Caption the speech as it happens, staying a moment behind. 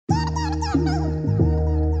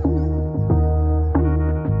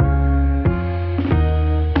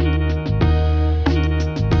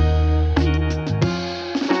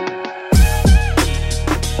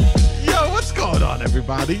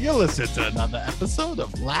everybody. You're listening to another episode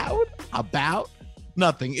of Loud About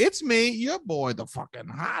Nothing. It's me, your boy, the fucking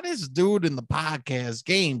hottest dude in the podcast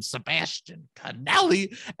game, Sebastian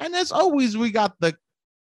Canelli. And as always, we got the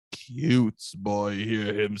cute boy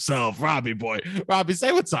here himself, Robbie boy. Robbie,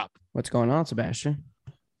 say what's up. What's going on, Sebastian?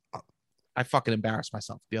 I fucking embarrassed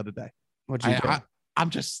myself the other day. What'd you do? I'm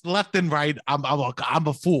just left and right. I'm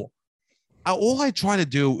a fool. All I try to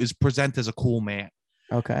do is present as a cool man.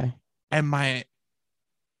 Okay.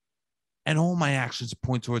 And all my actions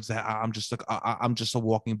point towards that. I'm just a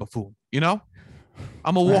walking buffoon, you know?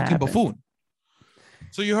 I'm a walking buffoon.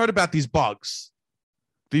 So you heard about these bugs.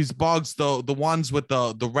 These bugs, the ones with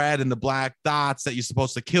the red and the black dots that you're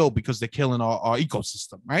supposed to kill because they're killing our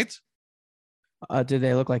ecosystem, right? Do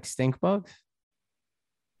they look like stink bugs?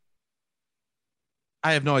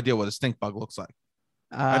 I have no idea what a stink bug looks like.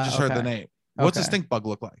 I've just heard the name. What's a stink bug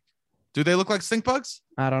look like? Do they look like stink bugs?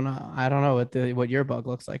 I don't know what your bug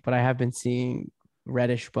looks like, but I have been seeing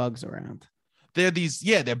reddish bugs around. They're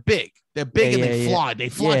they're big. They're big and they fly. They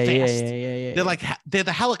fly fast. They're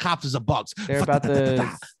the helicopters of bugs. They're about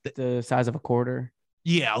the size of a quarter.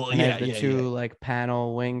 Two like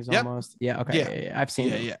panel wings almost. Yeah, okay. Yeah. I've seen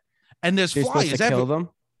them. Yeah. And there's You're flyers supposed to kill them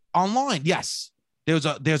online. Yes. There's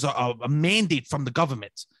a mandate from the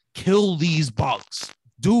government. Kill these bugs.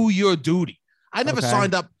 Do your duty. I never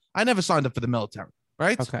signed up for the military,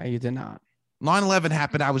 right? Okay, you did not. 9/11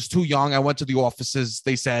 happened. I was too young. I went to the offices.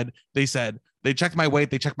 They said they checked my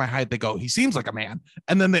weight, they checked my height. They go, he seems like a man.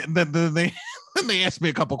 And then they they asked me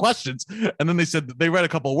a couple questions, and then they said they read a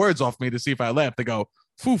couple words off me to see if I laughed. They go,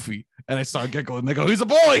 foofy, and I started giggling. They go, he's a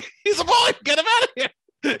boy. He's a boy. Get him out of here.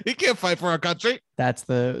 He can't fight for our country. That's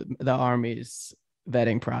the Army's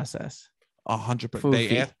vetting process.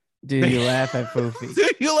 100%. Do you laugh at foofy? Do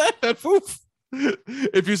you laugh at foof?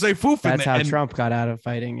 If you say foof, that's how Trump got out of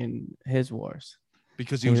fighting in his wars,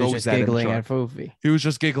 because he was always just giggling at foofy. He was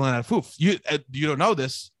just giggling at foof. You don't know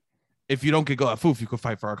this. If you don't giggle at foof, you could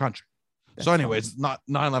fight for our country. That's so, anyways, not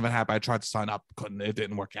 9/11 happened. I tried to sign up, couldn't. It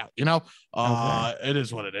didn't work out. You know, It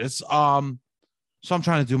is what it is. So I'm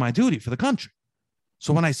trying to do my duty for the country.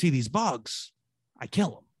 So when I see these bugs, I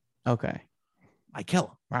kill them. Okay, I kill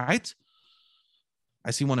them. Right. I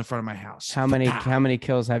see one in front of my house. How many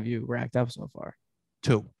kills have you racked up so far?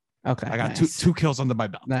 2. Okay. I got two kills under my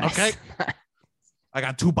belt. Nice. Okay. I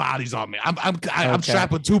got 2 bodies on me. I'm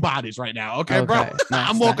strapped with 2 bodies right now. Okay, bro. Nice,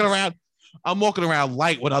 I'm walking around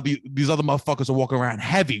light when these other motherfuckers are walking around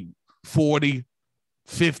heavy, 40,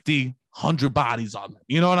 50, 100 bodies on them.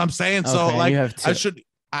 You know what I'm saying? Okay, so like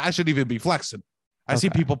I should even be flexing. I see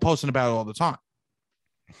people posting about it all the time.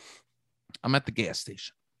 I'm at the gas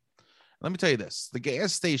station. Let me tell you this. The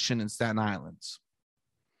gas station in Staten Island,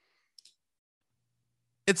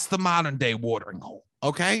 it's the modern day watering hole.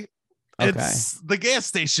 Okay. It's the gas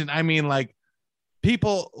station. I mean, like,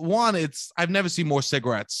 I've never seen more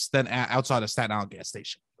cigarettes than outside of Staten Island gas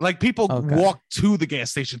station. Like, people walk to the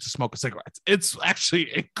gas station to smoke a cigarette. It's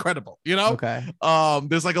actually incredible, you know? Okay.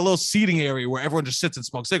 There's like a little seating area where everyone just sits and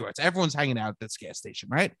smokes cigarettes. Everyone's hanging out at this gas station,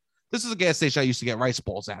 right? This is a gas station I used to get rice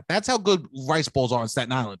balls at. That's how good rice balls are in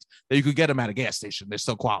Staten Island, that you could get them at a gas station. They're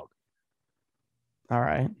still quality. All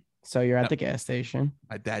right. So you're at the gas station.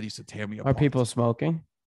 My dad used to tear me apart. Are people smoking?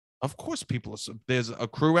 Of course, people are. There's a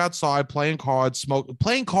crew outside playing cards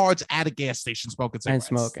at a gas station, smoking cigarettes.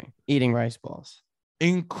 And smoking, eating rice balls.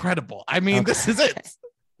 Incredible. I mean, This is it.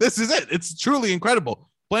 This is it. It's truly incredible.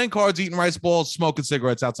 Playing cards, eating rice balls, smoking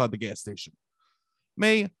cigarettes outside the gas station.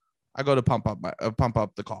 Me, I go to pump up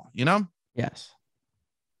the car, you know? Yes.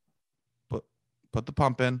 Put the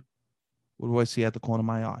pump in. What do I see at the corner of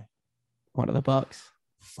my eye? One of the bugs.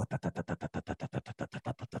 I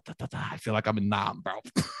feel like I'm in Nam, bro.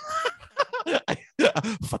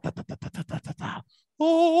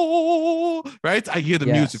 Oh, right? I hear the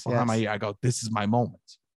music behind my ear. I go, this is my moment.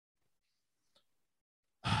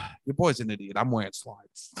 Your boy's an idiot. I'm wearing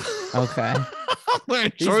slides. Okay. I'm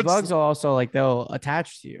wearing These shorts. bugs are also like, they'll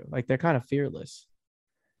attach to you. Like, they're kind of fearless.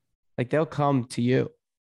 Like, they'll come to you.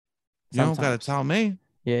 Sometimes. You don't got to tell me.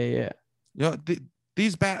 Yeah. You know,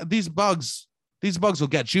 these bugs will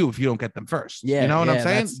get you if you don't get them first. Yeah. You know what I'm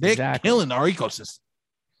saying? They're killing our ecosystem.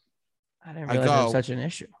 I didn't realize it was such an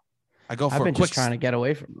issue. I've been just trying to get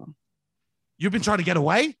away from them. You've been trying to get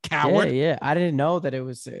away, coward. Yeah. I didn't know that it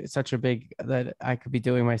was such a big, that I could be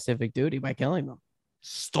doing my civic duty by killing them.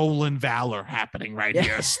 Stolen valor happening right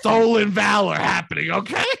here. Stolen valor happening.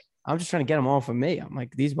 Okay. I'm just trying to get them all from me. I'm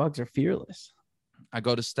like, these bugs are fearless. I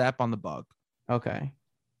go to step on the bug. Okay.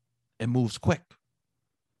 It moves quick.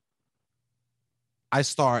 I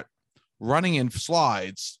start running in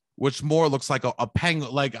slides which more looks like a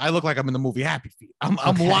penguin. Like I look like I'm in the movie Happy Feet. I'm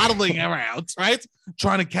Okay. waddling around, right?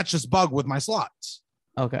 Trying to catch this bug with my slots.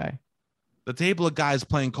 Okay. The table of guys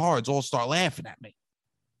playing cards all start laughing at me.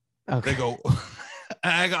 Okay. They go,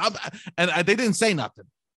 they didn't say nothing.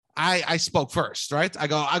 I spoke first, right? I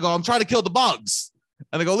go, I'm trying to kill the bugs.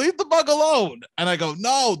 And they go, leave the bug alone. And I go,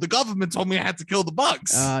 no, the government told me I had to kill the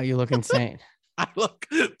bugs. You look insane. I look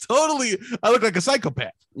like a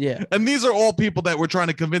psychopath. Yeah. And these are all people that we're trying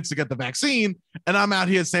to convince to get the vaccine. And I'm out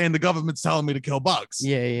here saying the government's telling me to kill bugs.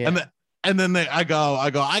 Yeah. Yeah. And then I go, I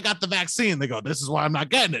got the vaccine. They go, this is why I'm not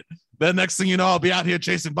getting it. Then next thing you know, I'll be out here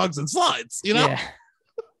chasing bugs and slides, you know? Yeah.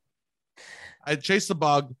 I chase the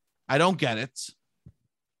bug. I don't get it.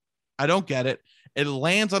 It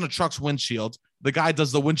lands on a truck's windshield. The guy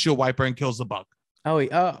does the windshield wiper and kills the bug. Oh.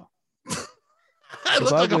 I The look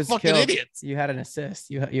bug like a was fucking killed. idiot. You had an assist.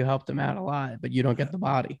 You helped him out a lot, but you don't get the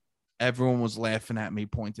body. Everyone was laughing at me,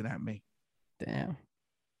 pointing at me. Damn.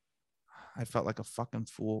 I felt like a fucking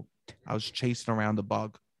fool. I was chasing around the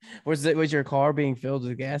bug. Was your car being filled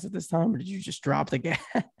with gas at this time, or did you just drop the gas?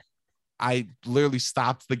 I literally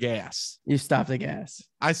stopped the gas. You stopped the gas.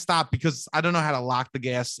 I stopped because I don't know how to lock the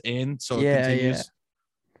gas in, so it Yeah, continues.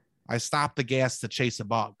 yeah. I stopped the gas to chase a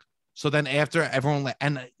bug. So then after everyone,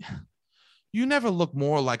 and you never look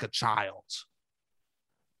more like a child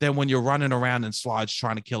than when you're running around in slides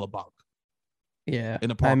trying to kill a bug. Yeah.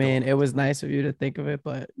 In a parking I mean, lot. it was nice of you to think of it,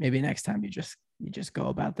 but maybe next time you just go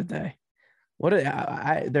about the day.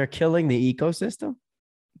 They're killing the ecosystem.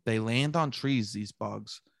 They land on trees, these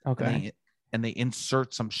bugs. Okay. And they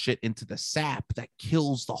insert some shit into the sap that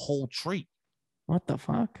kills the whole tree. What the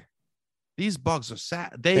fuck? These bugs are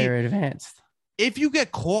sad. They're advanced. If you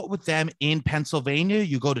get caught with them in Pennsylvania,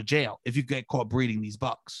 you go to jail. If you get caught breeding these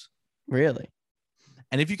bugs. Really?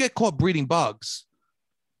 And if you get caught breeding bugs,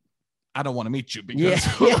 I don't want to meet you because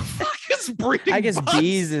Yeah. who the fuck is breeding I guess bugs?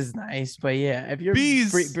 bees is nice, but yeah, if you're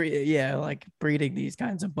Bees. like breeding these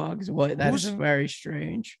kinds of bugs, that is very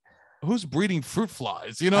strange. Who's breeding fruit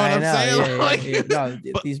flies? You know what I I'm know, saying? yeah, Like, yeah. No,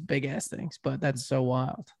 but- these big ass things, but that's so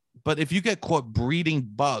wild. But if you get caught breeding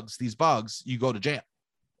these bugs, you go to jail.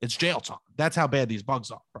 It's jail time. That's how bad these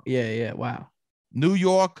bugs are, bro. Yeah. Wow. New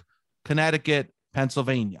York, Connecticut,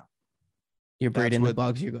 Pennsylvania. You're That's breeding the what-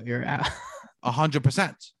 bugs. You're out.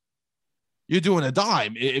 100%. You're doing a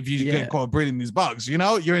dime if you Yeah. get caught breeding these bugs. You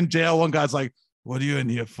know, you're in jail. One guy's like, "What are you in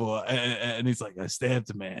here for?" And he's like, "I stabbed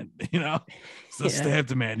a man." You know, so Yeah.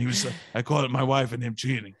 stabbed a man. He was. I caught my wife and him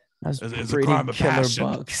cheating. I was It's a breeding crime of killer passion.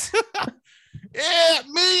 bugs. Yeah,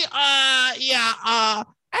 me. I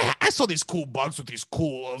saw these cool bugs with these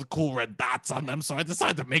cool red dots on them, so I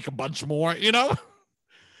decided to make a bunch more. You know,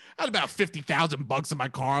 I had about 50,000 bugs in my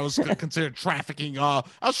car. I was considered trafficking. I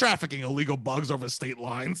was trafficking illegal bugs over state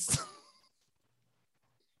lines.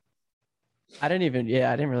 I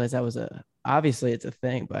didn't realize that was obviously it's a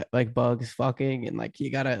thing, but like bugs fucking and like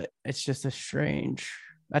it's just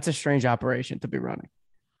that's a strange operation to be running.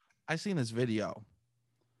 I seen this video.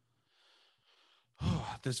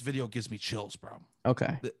 This video gives me chills, bro.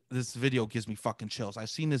 Okay. This video gives me fucking chills. I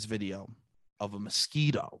seen this video of a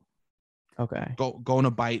mosquito Okay. going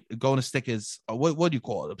to stick his what do you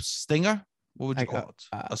call it? A stinger? What would you call it?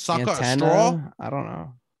 A sucker? Antenna? A straw? I don't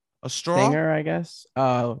know. A straw? Stinger, I guess.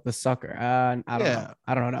 Oh, the sucker. I don't Yeah. know.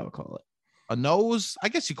 I don't know what I would call it. A nose? I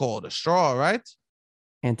guess you call it a straw, right?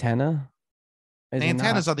 Antenna. Is The it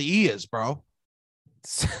antennas not? are the ears, bro.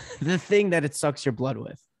 The thing that it sucks your blood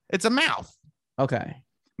with. It's a mouth. Okay.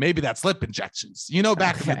 Maybe that's lip injections. You know,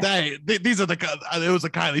 back in the day, these are it was a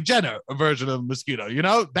Kylie Jenner version of a mosquito. You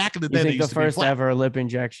know, back in the You day, they think the used to be first flat. ever lip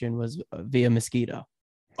injection was via mosquito?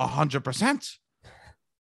 100%.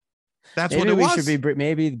 That's Maybe what it we was. should be.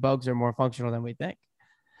 Maybe the bugs are more functional than we think.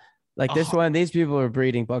 Like this Uh-huh. one, these people are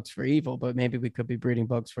breeding bugs for evil, but maybe we could be breeding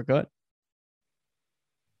bugs for good.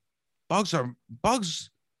 Bugs.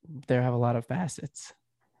 They have a lot of facets.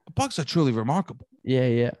 Bugs are truly remarkable. Yeah,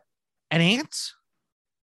 yeah. And ants.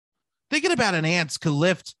 Thinking about an ant can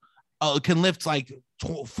lift like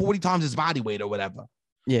 40 times his body weight or whatever.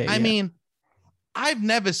 Yeah. I yeah. mean, I've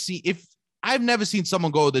never seen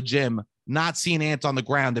someone go to the gym, not see an ant on the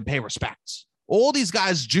ground and pay respects. All these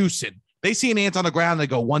guys juicing. They see an ant on the ground, they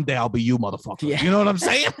go, "One day I'll be you, motherfucker." Yeah. You know what I'm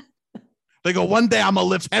saying? They go, "One day I'm gonna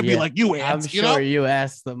lift heavy Yeah. like you, I'm ants." sure You know? you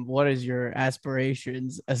ask them, what is your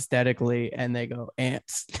aspirations aesthetically? And they go,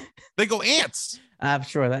 ants. They go, "Ants." I'm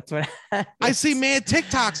sure that's what I see mad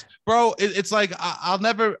TikToks, bro. It's like I'll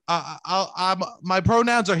never. My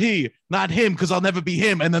pronouns are he, not him, because I'll never be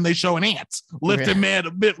him. And then they show an ant lifting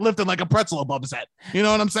lifting like a pretzel above his head. You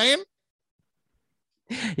know what I'm saying?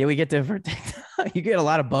 Yeah, we get different TikToks. You get a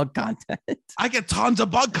lot of bug content. I get tons of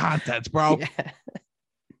bug content, bro. Yeah.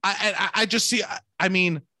 I just see. I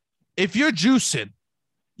mean, if you're juicing,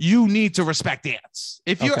 you need to respect ants.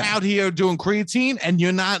 If you're Okay. out here doing creatine and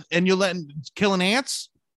you're not, and you're killing ants,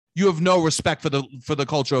 you have no respect for the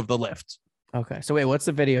culture of the lift. Okay. So wait, what's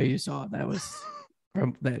the video you saw that was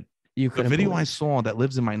from that you The couldn't video I believe? saw that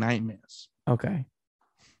lives in my nightmares. Okay.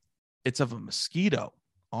 It's of a mosquito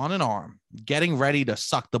on an arm getting ready to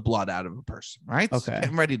suck the blood out of a person, right? Okay.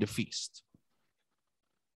 Getting ready to feast.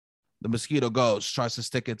 The mosquito tries to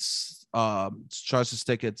stick its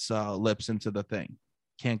lips into the thing.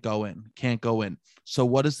 Can't go in. So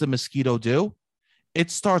what does the mosquito do? It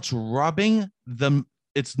starts rubbing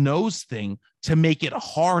its nose thing to make it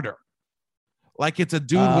harder. Like it's a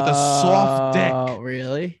dude with a soft dick. Oh,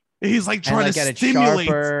 really? He's like trying to get it stimulate.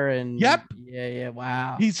 sharper and Yep. Yeah.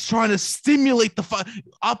 Wow. He's trying to stimulate the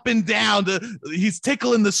up and down. He's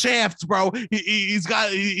tickling the shafts, bro. It's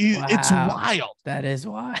Wow. wild. That is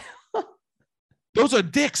why Those are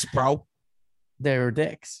dicks, bro. they're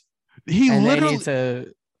dicks. He And they literally, need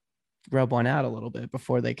to rub one out a little bit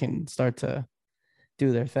before they can start to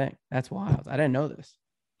do their thing. That's wild. I didn't know this.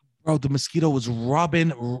 bro, the mosquito was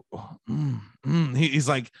rubbing. He's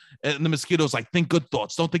like, and the mosquito's like, think good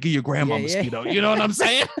thoughts. Don't think of your grandma, Yeah, yeah. mosquito. You know what I'm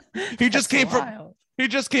saying? He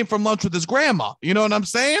just came from lunch with his grandma. You know what I'm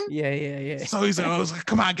saying? Yeah. So he's like, I was like,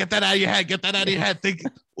 come on, get that out of your head. Get that out of your head. Think,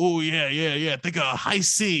 oh, yeah. Think of High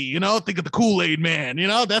C, you know? Think of the Kool-Aid man, you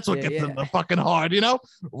know? That's what Yeah, gets yeah. in the fucking hard, you know?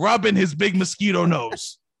 Rubbing his big mosquito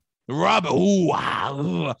nose. Rubbing. Ooh,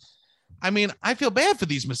 wow. Ugh. I mean, I feel bad for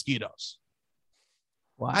these mosquitoes.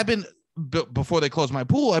 Wow. I've been, before they close my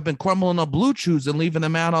pool, I've been crumbling up Blue Chews and leaving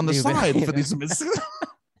them out on the You've been- side for these mosquitoes.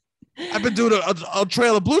 I've been doing a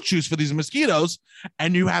trail of Blue Chews for these mosquitoes,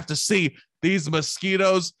 and you have to see these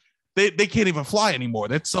mosquitoes. They can't even fly anymore.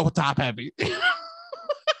 They're so top heavy.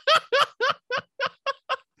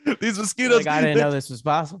 These mosquitoes. Like, I didn't know this was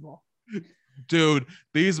possible. Dude,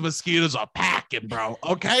 these mosquitoes are packing, bro.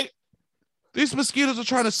 Okay. These mosquitoes are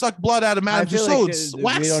trying to suck blood out of I Madame feel Tussauds.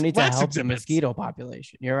 like we don't need to help the exhibits. mosquito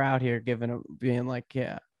population. You're out here being like,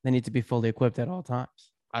 yeah, they need to be fully equipped at all times.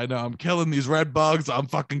 I know. I'm killing these red bugs. I'm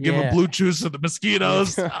fucking giving Yeah. Blue Chews to the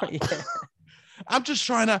mosquitoes. Yeah. I'm just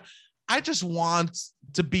I just want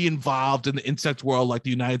to be involved in the insect world like the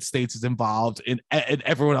United States is involved in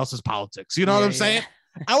everyone else's politics. You know what I'm saying?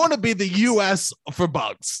 I want to be the US for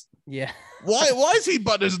bugs. Yeah. Why is he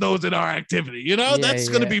butting his nose in our activity? You know, Yeah, that's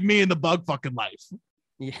going to yeah. be me in the bug fucking life.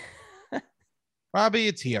 Yeah. Robbie,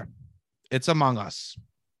 it's here. It's among us.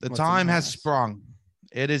 The What's time among has us? sprung.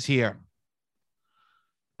 It is here.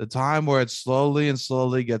 The time where it slowly and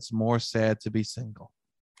slowly gets more sad to be single.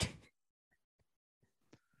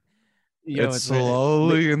 You know, It it's really-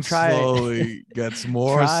 slowly and try- slowly gets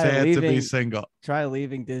more try sad to be leaving- single. Try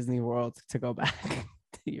leaving Disney World to go back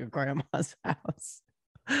to your grandma's house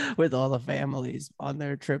with all the families on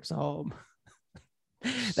their trips home.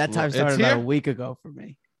 That time It's started about a here. week ago for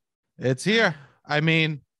me. It's here. I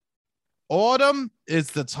mean, autumn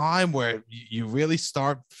is the time where you really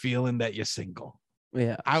start feeling that you're single.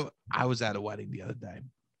 Yeah. I was at a wedding the other day,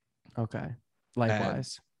 Okay.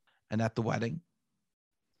 Likewise. and at the wedding,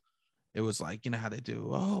 it was like, you know how they do,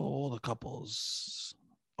 all the couples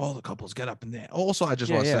get up in there. Also, I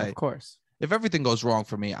just want to say, of course. if everything goes wrong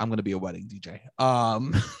for me, I'm going to be a wedding DJ.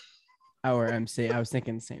 Our MC. I was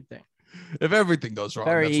thinking the same thing. If everything goes wrong,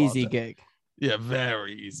 Very that's all I'll easy do. gig. Yeah,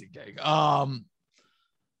 very easy gig.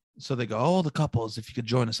 So they go, all the couples, if you could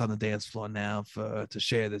join us on the dance floor now to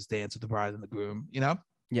share this dance with the bride and the groom, you know?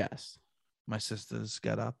 Yes. My sisters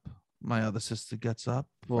get up. My other sister gets up.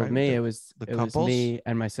 Well, right? me, The- it was couples? me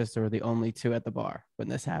and my sister were the only two at the bar when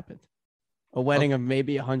this happened. A wedding of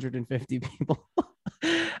maybe 150 people.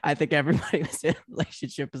 I think everybody was in a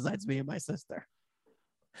relationship besides me and my sister.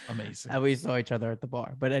 Amazing. And we saw each other at the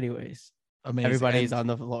bar. But anyways, Amazing. everybody's And on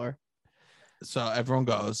the floor. so everyone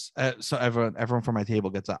goes. So everyone from my table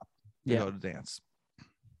gets up to Yeah. go to dance.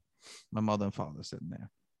 My mother and father sitting there.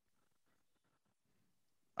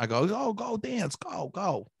 I go, oh, go dance,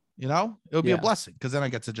 go. You know, it would be a Yeah. blessing because then I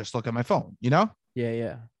get to just look at my phone, you know?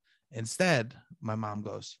 Yeah. Instead, my mom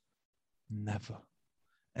goes, never.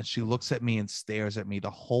 And she looks at me and stares at me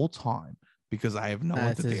the whole time because I have no one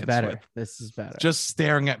This to is dance better. with. This is better. Just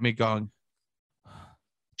staring at me, going,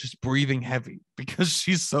 just breathing heavy because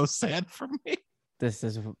she's so sad for me. This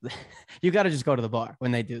is you got to just go to the bar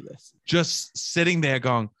when they do this. Just sitting there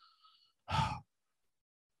going,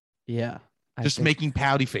 Yeah. I just think- making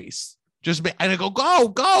pouty face. And I go,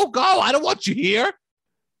 go. I don't want you here. I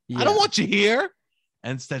yeah. don't want you here.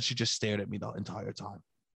 And instead, she just stared at me the entire time.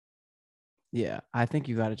 Yeah, I think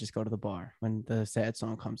you got to just go to the bar when the sad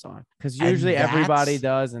song comes on, because And usually everybody that's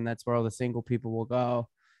does, and that's where all the single people will go.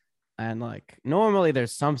 And like normally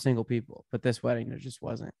there's some single people, but this wedding there just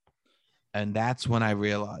wasn't. and that's when I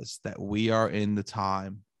realized that we are in the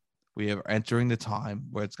time. We are entering the time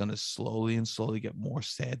where it's going to slowly and slowly get more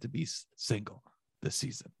sad to be single this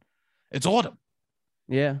season. It's autumn.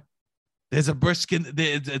 Yeah, There's a brisk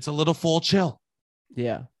it's a little fall chill.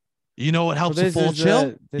 yeah. You know what helps a this fall is,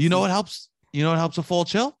 chill? this You know is- what helps? You know what helps a fall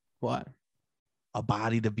chill? What? A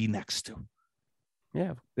body to be next to.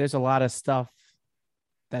 Yeah, there's a lot of stuff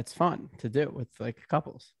that's fun to do with like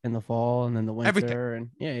couples in the fall and then the winter. Everything. And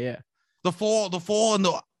yeah. The fall and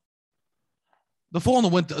the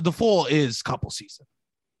winter. The fall is couple season.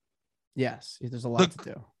 Yes, there's a lot to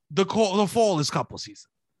do. The fall is couple season.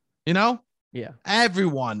 You know, Yeah,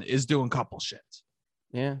 everyone is doing couple shit.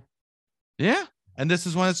 yeah. Yeah, and this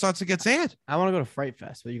is when it starts to get sad. I want to go to Fright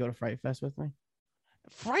Fest. Will you go to Fright Fest with me?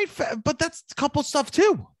 But that's couple stuff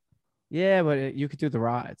too. Yeah, but you could do the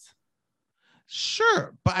rides.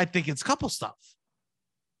 Sure, but I think it's couple stuff.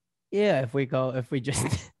 Yeah, if we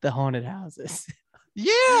just the haunted houses.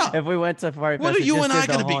 Yeah, If we went to Fright What Fest, are you just and did I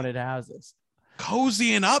the gonna be? haunted houses.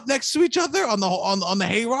 cozying up next to each other on the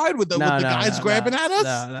hayride with the guys grabbing at us.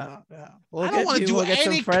 No. I don't want to do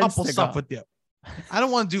any couple stuff with you. I don't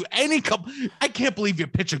want to do any couple. I can't believe you're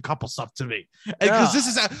pitching couple stuff to me, because this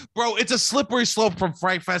is bro. It's a slippery slope from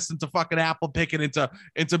Fright Fest into fucking apple picking into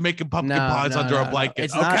making pumpkin pies under a blanket.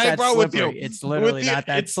 It's not Okay, that bro, with slippery. you. It's literally With you, not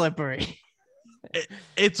that slippery.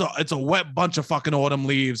 It's a wet bunch of fucking autumn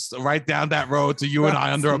leaves right down that road to you and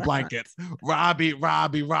I under a blanket. Robbie.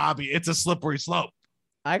 It's a slippery slope.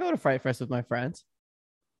 I go to Fright Fest with my friends.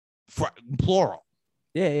 Plural.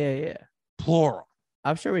 Yeah. Plural.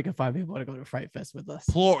 I'm sure we can find people to go to Fright Fest with us.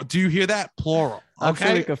 Plural. Do you hear that? Plural. I'm sure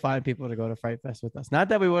we Okay. could find people to go to Fright Fest with us. Not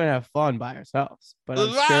that we wouldn't have fun by ourselves, but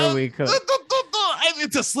I'm sure we could.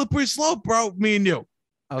 It's a slippery slope, bro. Me and you.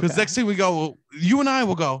 Because Okay. next thing we go, you and I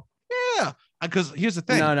will go. Yeah. Because here's the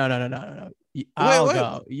thing. No. I'll wait.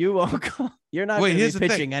 go. You won't go. You're not going to here's be the thing.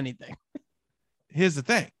 pitching anything. Here's the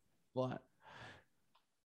thing. What?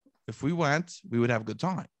 If we went, we would have a good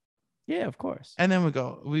time. Yeah, of course. And then we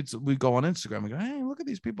go on Instagram and go, hey, look at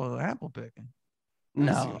these people apple picking.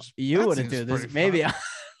 No, seems- you that wouldn't seems do this. pretty Maybe fun.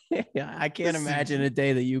 I can't This imagine seems- a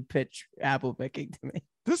day that you pitch apple picking to me.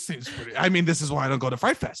 This seems pretty. I mean, this is why I don't go to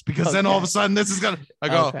Fright Fest, because then all of a Okay. sudden this is gonna. I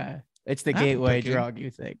go. Okay. It's the apple gateway picking. drug,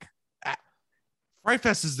 you think? Fright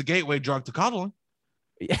Fest is the gateway drug to cuddling.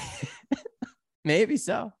 Maybe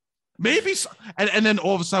so. Maybe so. And then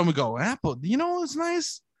all of a sudden we go, Apple, you know what's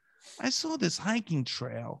nice? I saw this hiking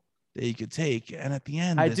trail that you could take. And at the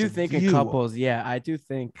end, I there's do a think in view. couples, yeah, I do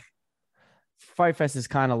think Fright Fest is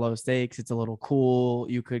kind of low stakes. It's a little cool.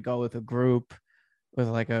 You could go with a group with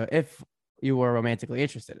if you were romantically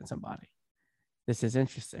interested in somebody. This is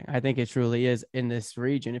interesting. I think it truly is in this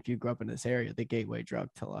region. If you grew up in this area, the gateway drug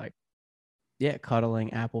to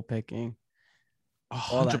cuddling, apple picking,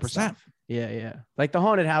 all that 100%. stuff. Yeah. Like the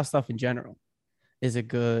haunted house stuff in general is a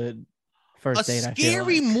good first A date.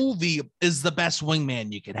 scary I feel like. movie is the best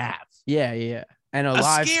wingman you could have. Yeah. And a A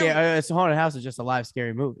live scary- scary. It's a haunted house is just a live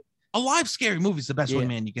scary movie. A live scary movie is the best Yeah.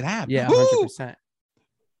 wingman you could have. Yeah, Woo! 100%.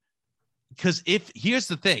 Because here's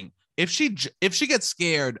the thing, if she gets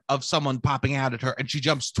scared of someone popping out at her and she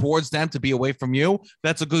jumps towards them to be away from you,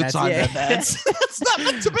 that's a good sign that that's not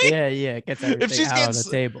meant to be. Yeah, it gets everything she's out on getting the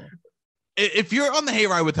table. If you're on the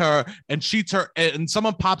hayride with her and and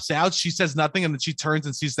someone pops out, she says nothing, and then she turns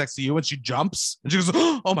and sees next to you and she jumps and she goes,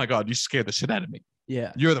 "Oh my god, you scared the shit out of me."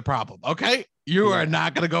 Yeah. You're the problem. Okay, you Yeah. are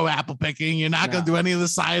not gonna go apple picking. You're not gonna No. do any of the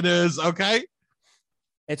ciders. Okay.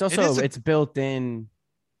 It's also is a- it's built in.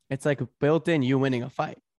 It's like built in you winning a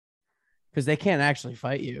fight because they can't actually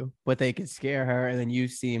fight you, but they can scare her, and then you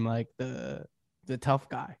seem like the tough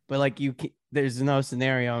guy. But like there's no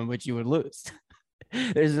scenario in which you would lose.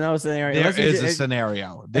 There's no scenario. There Unless you is ju- a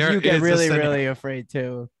scenario. If There you get is a really, scenario. really afraid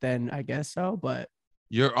too, then I guess so. But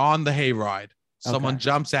You're on the hayride. Someone Okay.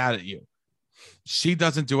 jumps out at you. She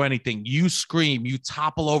doesn't do anything. You scream. You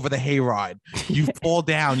topple over the hayride. You fall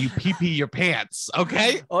down. You pee your pants.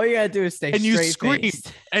 Okay. all you gotta do is stay And you straight scream.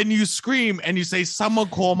 faced. And you scream and you say, "Someone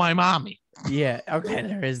call my mommy." Yeah. Okay.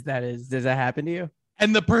 Does that happen to you?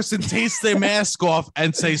 And the person takes their mask off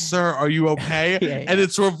and say, "Sir, are you okay?" Yeah. And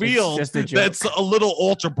it's revealed just a joke. that's a little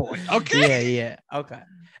altar boy. Okay. Yeah. Okay.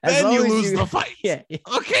 As Then long you as lose the fight. Yeah.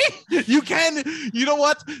 Okay. You know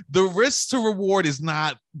what? The risk to reward is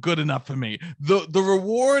not good enough for me. The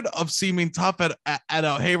reward of seeming tough at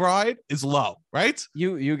a hayride is low, right?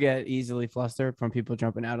 You get easily flustered from people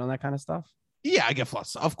jumping out on that kind of stuff. Yeah, I get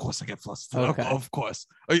flustered. Of course, I get flustered. Okay. Of course.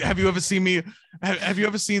 Have you ever seen me? Have you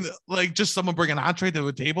ever seen like just someone bring an entree to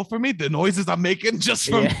a table for me? The noises I'm making just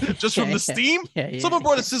from the steam. Yeah. Someone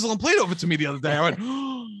brought a sizzling plate over to me the other day. I went,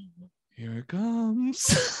 oh, here it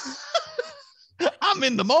comes. I'm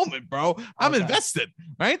in the moment, bro. I'm invested,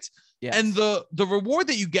 right? Yes. And the reward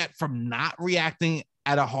that you get from not reacting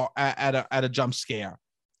at a jump scare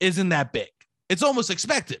isn't that big. It's almost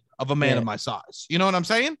expected of a man of my size. You know what I'm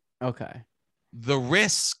saying? Okay. The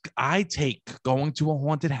risk I take going to a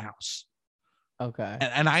haunted house. Okay.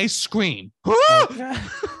 And I scream. Okay.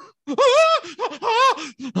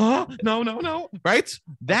 No. Right?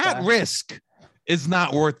 That risk is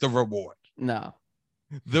not worth the reward. No.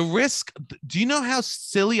 The risk. Do you know how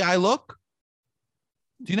silly I look?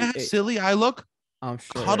 Do you know how silly I look? I'm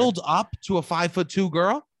sure. Cuddled up to a 5'2"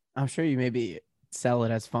 girl. I'm sure you maybe sell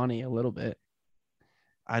it as funny a little bit.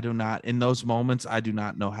 I do not. In those moments, I do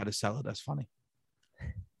not know how to sell it as funny.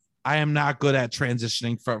 I am not good at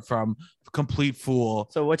transitioning from complete fool.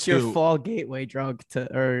 So what's your fall gateway drug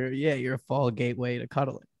your fall gateway to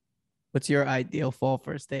cuddling? What's your ideal fall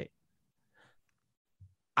first date?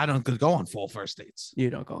 I don't go on fall first dates.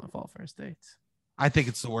 You don't go on fall first dates. I think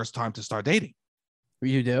it's the worst time to start dating.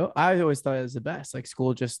 You do? I always thought it was the best. Like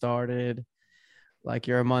school just started. Like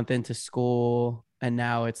you're a month into school and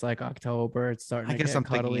now it's like October. It's starting to get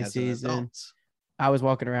cuddly season. I was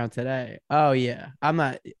walking around today. Oh yeah. I'm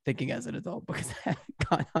not thinking as an adult because I haven't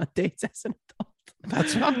gone on dates as an adult.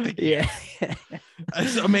 That's what I'm thinking. Yeah.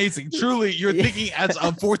 It's amazing. Truly, you're thinking as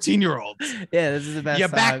a 14-year-old. Yeah, this is the best. You're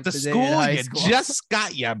back to school. You just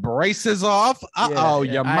got your braces off. Your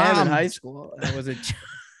mom. I am in high school. That was a joke.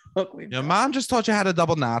 Your mom just taught you how to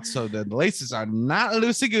double knots, so the laces are not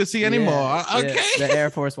loosey goosey anymore. Okay. The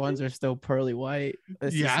Air Force Ones are still pearly white.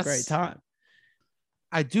 This is a great time.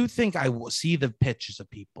 I do think I will see the pictures of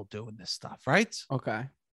people doing this stuff, right? Okay.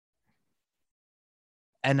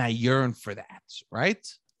 And I yearn for that, right?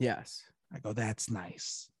 Yes. I go, that's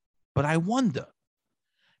nice. But I wonder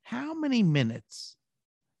how many minutes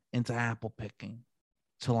into apple picking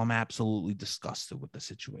till I'm absolutely disgusted with the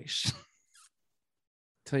situation.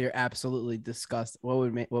 Till you're absolutely disgusted. What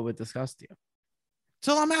would disgust you?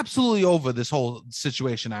 Till I'm absolutely over this whole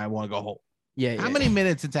situation. I want to go home. Yeah. How many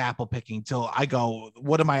minutes into apple picking till I go,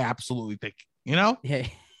 what am I absolutely thinking? You know? Yeah.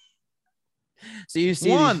 So you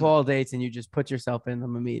see these fall dates and you just put yourself in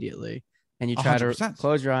them immediately and you try 100%. To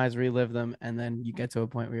close your eyes, relive them. And then you get to a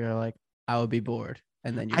point where you're like, I would be bored.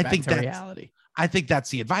 And then you're back to reality. I think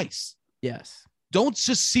that's the advice. Yes. Don't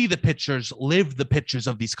just see the pictures, live the pictures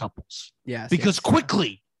of these couples. Yes. Because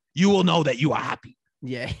quickly you will know that you are happy.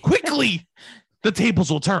 Yeah. Quickly the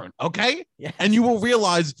tables will turn. Okay. Yes. And you will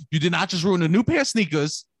realize you did not just ruin a new pair of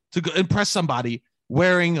sneakers to impress somebody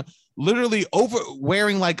wearing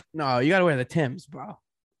like. No, you got to wear the Timbs, bro.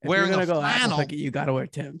 If wearing you're a flannel. You got to wear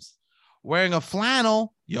Timbs. Wearing a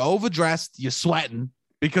flannel, you're overdressed, you're sweating.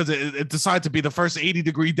 Because it decided to be the first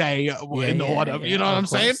 80-degree day in the autumn. You know what I'm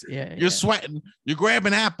saying? Yeah, you're sweating. You grab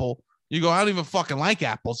an apple. You go, I don't even fucking like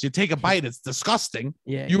apples. You take a bite. It's disgusting.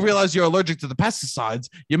 You realize you're allergic to the pesticides.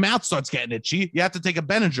 Your mouth starts getting itchy. You have to take a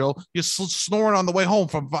Benadryl. You're snoring on the way home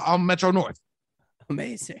from Metro North.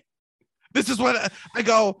 Amazing. This is what I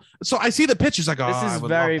go. So I see the pictures. I go, this is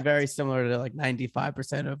very, very similar to like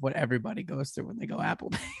 95% of what everybody goes through when they go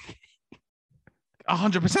apple picking.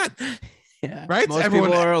 100%. Yeah, right. Most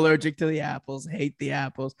people are allergic to the apples, hate the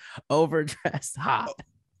apples, overdressed, hot.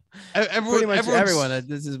 Pretty much everyone.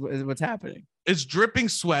 This is what's happening. It's dripping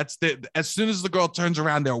sweats. That as soon as the girl turns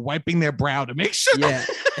around, they're wiping their brow to make sure. Yeah.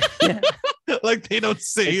 Like they don't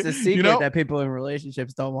see. It's a secret that people in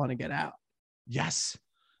relationships don't want to get out. Yes.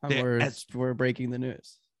 We're breaking the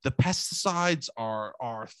news. The pesticides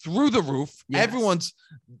are through the roof. Yes.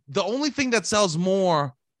 The only thing that sells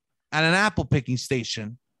more at an apple picking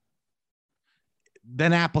station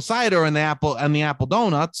than apple cider and the apple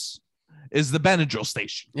donuts is the Benadryl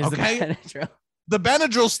station. Okay. The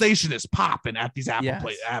Benadryl station is popping at these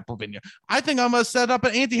apple vineyard. I think I'm going to set up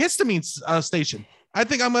an antihistamine station. I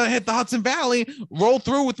think I'm going to hit the Hudson Valley, roll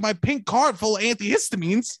through with my pink cart full of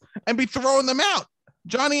antihistamines and be throwing them out.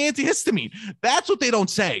 Johnny Antihistamine. That's what they don't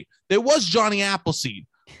say. There was Johnny Appleseed,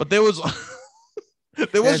 but there was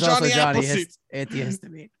Johnny Appleseed.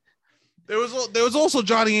 Antihistamine. There was also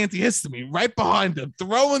Johnny Antihistamine right behind him,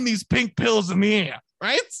 throwing these pink pills in the air,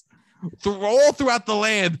 right? All throughout the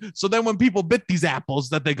land. So then when people bit these apples,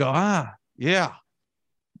 that they go, yeah.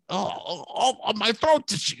 Oh, my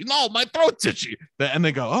throat's itchy. No, my throat's itchy. And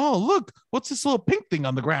they go, oh, look, what's this little pink thing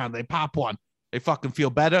on the ground? They pop one. They fucking feel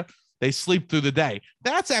better. They sleep through the day.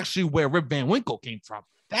 That's actually where Rip Van Winkle came from.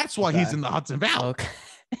 That's why he's in the Hudson Valley. Okay.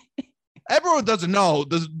 everyone doesn't know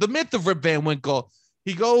the myth of Rip Van Winkle.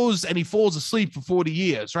 He goes and he falls asleep for 40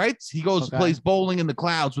 years, right? He goes plays bowling in the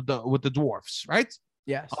clouds with the dwarfs, right?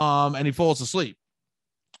 Yes. And he falls asleep.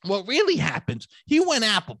 What really happened? He went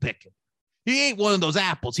apple picking. He ate one of those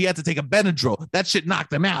apples. He had to take a Benadryl. That shit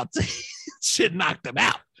knocked him out. Shit knocked him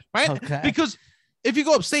out, right? Okay. Because if you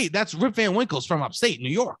go upstate, that's Rip Van Winkle's from upstate New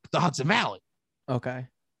York, the Hudson Valley. Okay.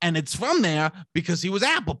 And it's from there because he was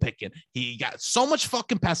apple picking. He got so much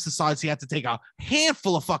fucking pesticides. He had to take a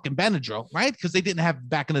handful of fucking Benadryl, right? Because they didn't have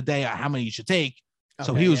back in the day how many you should take.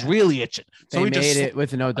 So he was really itching. So they he made just it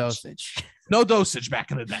with no dosage. No dosage back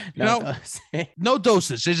in the day. No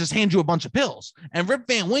dosage. They just hand you a bunch of pills. And Rip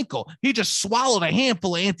Van Winkle, he just swallowed a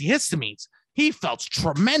handful of antihistamines. He felt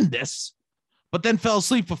tremendous, but then fell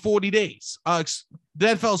asleep for 40 days.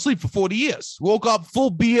 Then fell asleep for 40 years. Woke up full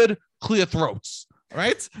beard, clear throats.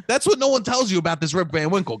 Right? That's what no one tells you about this Rip Van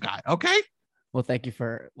Winkle guy. Okay. Well, thank you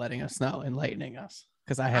for letting us know, enlightening us,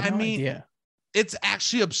 because I have no idea. It's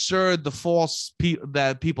actually absurd the false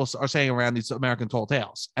that people are saying around these American tall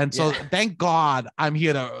tales. And so thank God I'm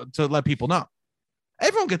here to let people know.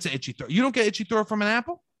 Everyone gets an itchy throat. You don't get itchy throat from an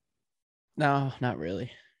apple? No, not really.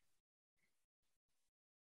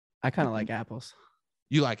 I kind of like apples.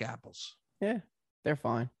 You like apples? Yeah, they're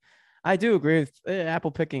fine. I do agree with apple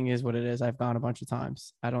picking is what it is. I've gone a bunch of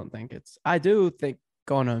times. I do think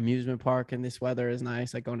going to an amusement park in this weather is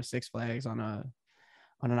nice. Like going to Six Flags on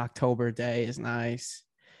an October day is nice.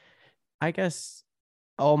 I guess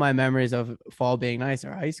all my memories of fall being nice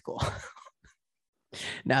are high school.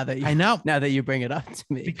 Now that you bring it up to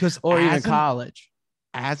me, because even college.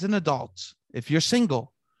 As an adult, if you're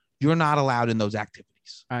single, you're not allowed in those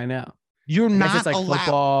activities. I know. You're not it's like allowed.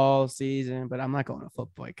 Football season, but I'm not going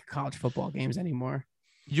to college football games anymore.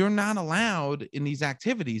 You're not allowed in these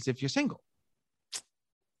activities if you're single.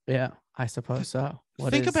 Yeah, I suppose so.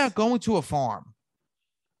 Think about going to a farm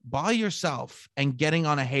by yourself and getting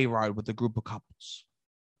on a hayride with a group of couples.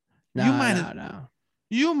 No.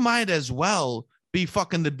 You might as well be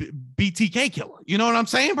fucking the BTK killer. You know what I'm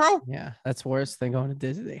saying, bro? Yeah, that's worse than going to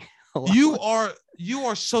Disney. You are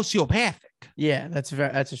sociopathic. Yeah, that's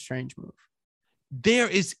a strange move. There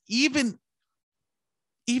is even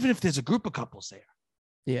if there's a group of couples there.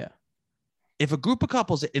 Yeah. If a group of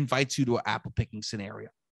couples invites you to an apple picking scenario,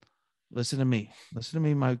 listen to me,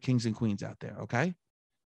 my kings and queens out there. Okay.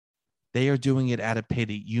 They are doing it out of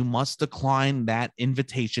pity. You must decline that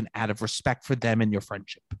invitation out of respect for them and your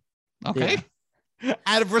friendship. Okay. Yeah.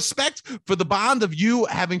 Out of respect for the bond of you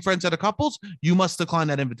having friends that are couples, you must decline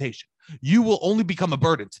that invitation. You will only become a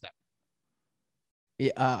burden to them.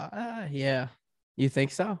 Yeah. You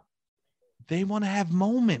think so? They want to have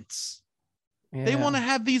moments. Yeah. They want to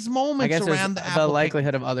have these moments around the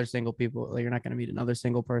likelihood of other single people. Like, you're not going to meet another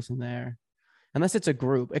single person there. Unless it's a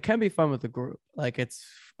group. It can be fun with a group. Like, it's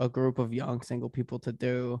a group of young single people to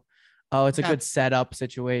do. Oh, it's a good setup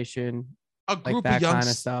situation. A group like of young kind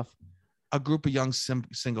of stuff. A group of young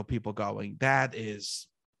single people going. That is,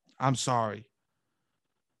 I'm sorry.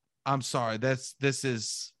 This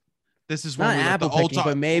is when not apple picking,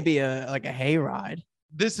 but maybe a hayride.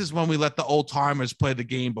 This is when we let the old timers play the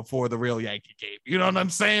game before the real Yankee game. You know what I'm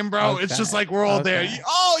saying, bro? Okay. It's just like we're all there.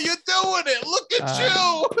 Oh, you're doing it. Look at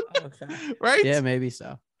you. Okay. Right? Yeah, maybe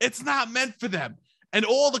so. It's not meant for them. And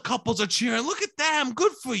all the couples are cheering. Look at them.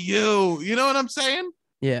 Good for you. You know what I'm saying?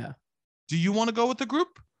 Yeah. Do you want to go with the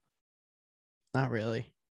group? Not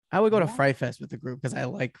really. I would go to Fright Fest with the group because I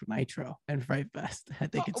like Nitro and Fright Fest. I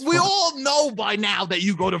think it's we fun. all know by now that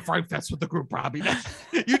you go to Fright Fest with the group, Robbie.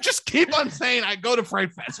 You just keep on saying I go to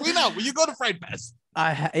Fright Fest. We know you go to Fright Fest.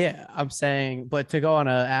 I'm saying, but to go on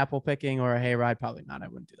a apple picking or a hayride, probably not. I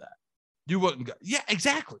wouldn't do that. You wouldn't go. Yeah,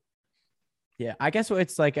 exactly. Yeah, I guess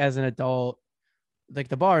it's like as an adult, like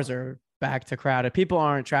the bars are back to crowded. People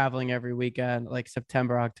aren't traveling every weekend, like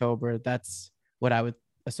September, October. That's what I would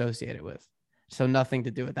associate it with. So nothing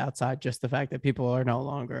to do with outside, just the fact that people are no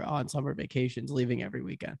longer on summer vacations, leaving every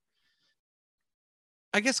weekend.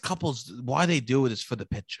 I guess couples, why they do it is for the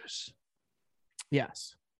pictures.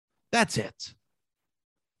 Yes. That's it.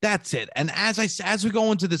 And as we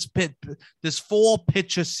go into this fall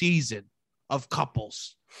picture season of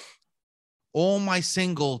couples, all my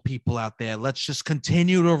single people out there, let's just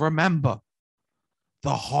continue to remember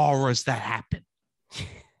the horrors that happen.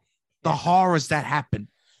 The horrors that happen.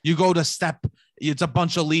 You go to step, it's a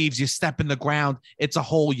bunch of leaves, you step in the ground, it's a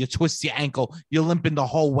hole, you twist your ankle, you're limping the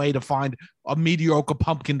whole way to find a mediocre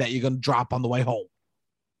pumpkin that you're going to drop on the way home.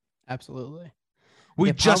 Absolutely.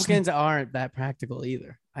 Pumpkins aren't that practical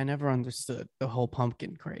either. I never understood the whole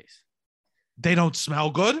pumpkin craze. They don't smell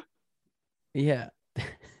good? Yeah.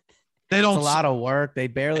 They It's don't. a lot of work. They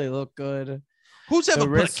barely look good. Who's The ever put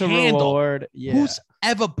a risk to candle? reward. Yeah. Who's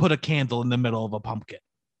ever put a candle in the middle of a pumpkin?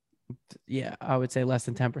 Yeah. I would say less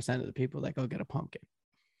than 10% of the people that go get a pumpkin.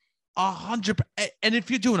 100. And if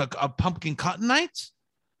you're doing a pumpkin cutting night,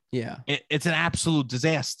 Yeah. it's an absolute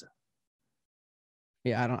disaster.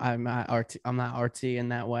 Yeah. I'm not artsy in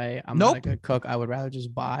that way. I'm Nope. not a good cook. I would rather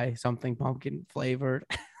just buy something pumpkin flavored.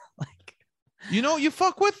 Like, You know what you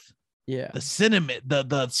fuck with? yeah. The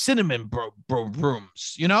cinnamon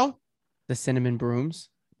brooms, you know? The cinnamon brooms.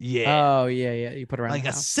 Yeah. Oh, yeah. Yeah. You put around Like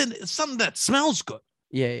the house. something that smells good.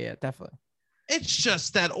 Yeah. Yeah. Definitely. It's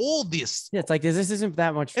just that all this, Yeah. It's like this isn't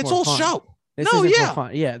that much. it's more all fun. show. This No, isn't yeah. for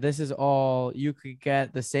fun. Yeah, this is all you could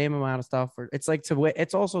get the same amount of stuff for. It's like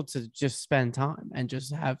it's also to just spend time and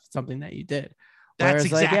just have something that you did. That's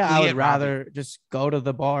Whereas, like, yeah, exactly I would it, Robbie. rather just go to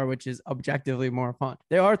the bar, which is objectively more fun.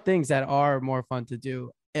 There are things that are more fun to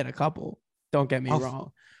do in a couple. Don't get me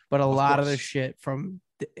wrong, but a lot of the course. shit from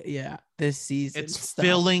this season, It's stuff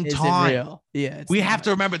filling isn't time. Real. Yeah, it's We not. have to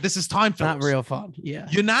remember this is time It's not fillers. real fun. Yeah,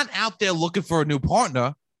 You're not out there looking for a new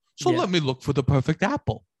partner. So Yeah. let me look for the perfect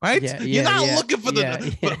apple, right? Yeah, You're yeah, not yeah, looking for yeah,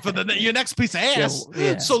 for the your next piece of ass.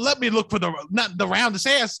 yeah. So let me look for not the roundest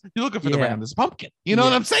ass. You're looking for the Yeah. roundest pumpkin. You know what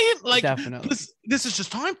Yeah. I'm saying? Like definitely. this is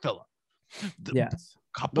just time filler. Yes.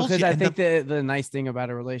 Couples, Because you I end think up- the nice thing about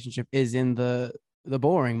a relationship is in the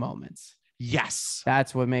boring moments. yes,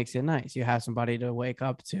 That's what makes it nice. You have somebody to wake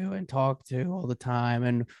up to and talk to all the time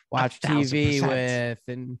and watch TV 1,000%. with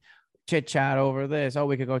and chit chat over this. Oh,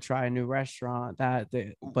 we could go try a new restaurant.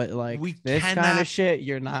 But like We this kind cannot- of shit,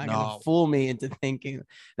 you're not No. gonna fool me into thinking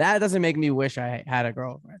that doesn't make me wish I had a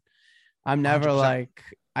girlfriend. I'm never 100%. like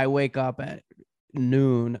I wake up at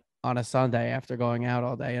noon on a Sunday after going out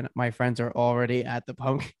all day and my friends are already at the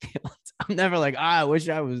pumpkin fields. I'm never like, I wish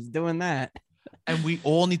I was doing that. and we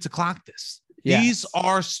all need to clock this. Yes. These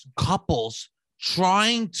are couples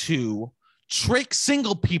trying to trick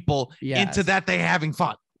single people Yes. into that they're having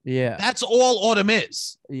fun. Yeah. That's all autumn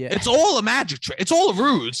is. Yeah. It's all a magic trick. It's all a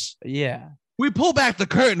ruse. Yeah. We pull back the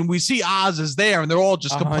curtain. We see Oz is there, and they're all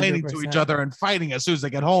just complaining to each 100%. other and fighting as soon as they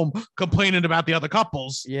get home, complaining about the other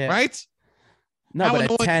couples. Yeah. Right? No, How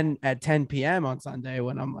but annoying- at 10 p.m. on Sunday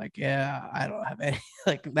when I'm like, yeah, I don't have any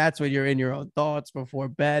like that's when you're in your own thoughts before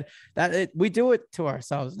bed. We do it to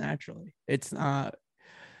ourselves naturally. It's not,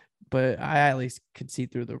 but I at least could see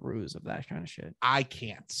through the ruse of that kind of shit. I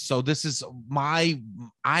can't. So this is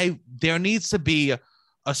there needs to be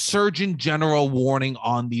a Surgeon General warning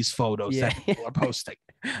on these photos Yeah. that people are posting.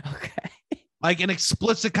 Okay. Like an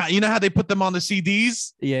explicit, you know how they put them on the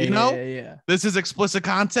CDs? Yeah. You know? Yeah. This is explicit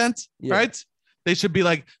content, Yeah. right? They should be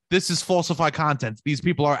like, this is falsified content. These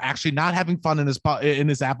people are actually not having fun in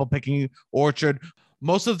this apple picking orchard.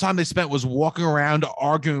 Most of the time they spent was walking around,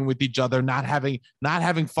 arguing with each other, not having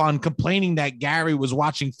fun, complaining that Gary was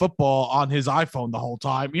watching football on his iPhone the whole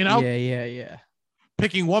time, you know? Yeah.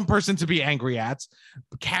 Picking one person to be angry at,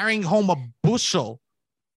 carrying home a bushel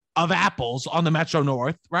of apples on the Metro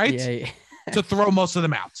North, right? Yeah. To throw most of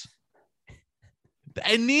them out.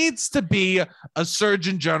 It needs to be a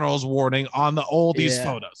Surgeon General's warning on all these Yeah.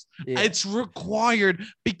 photos. Yeah. It's required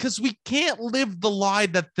because we can't live the lie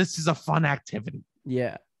that this is a fun activity.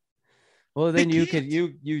 Yeah. Well, then you can't.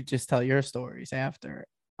 could you just tell your stories after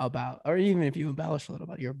about, or even if you embellish a little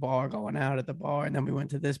about your bar, going out at the bar, and then we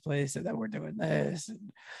went to this place, and then we're doing this, and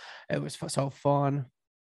it was so fun.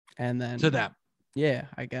 And then To them, yeah,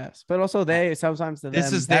 I guess. But also sometimes to this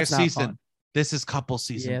them, is their that's not season. fun. This is couple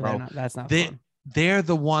season, Yeah, bro. that's not They- fun. They're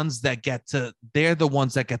the ones that get to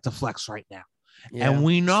flex right now. Yeah. And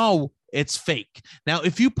we know it's fake. Now,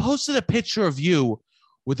 if you posted a picture of you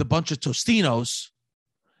with a bunch of Tostinos,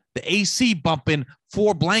 the AC bumping,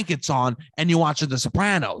 4 blankets on, and you're watching The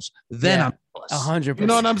Sopranos, then Yeah. I'm jealous. 100%. You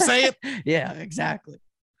know what I'm saying? Yeah, exactly.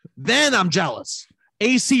 Then I'm jealous.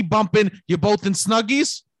 AC bumping, you're both in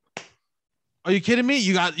Snuggies. Are you kidding me?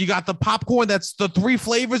 You got the popcorn that's the 3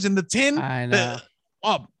 flavors in the tin. I know.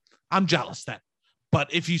 I'm jealous then.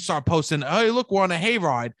 But if you start posting, hey, look, we're on a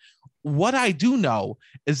hayride. What I do know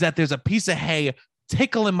is that there's a piece of hay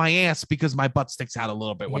tickling my ass because my butt sticks out a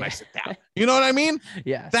little bit when I Yeah. sit down. You know what I mean?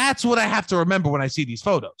 Yeah, That's what I have to remember when I see these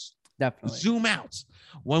photos. definitely. Zoom out.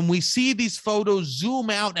 When we see these photos, zoom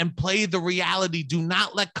out and play the reality. Do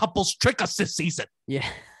not let couples trick us this season. Yeah.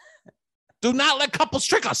 Do not let couples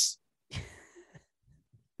trick us.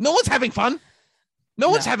 No one's having fun. No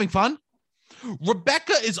one's having fun.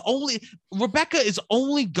 Rebecca is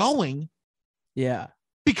only going Yeah.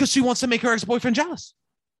 because she wants to make her ex-boyfriend jealous.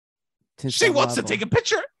 She wants to take a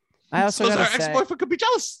picture I also so that gotta her say, ex-boyfriend could be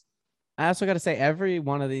jealous. I also got to say, every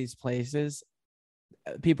one of these places,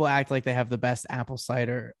 people act like they have the best apple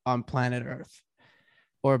cider on planet Earth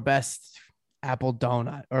or best apple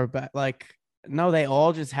donut or like, no, they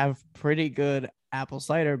all just have pretty good apple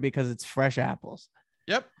cider because it's fresh apples.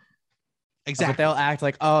 Yep. But Exactly. they'll act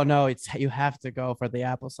like, oh no, it's you have to go for the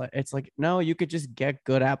apple cider. It's like, no, you could just get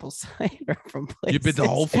good apple cider from places. You've been to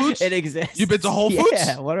Whole Foods? It exists. You've been to Whole Foods?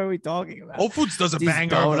 Yeah. What are we talking about? Whole Foods doesn't These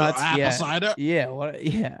bang over donuts, apple yeah. cider. Yeah. What?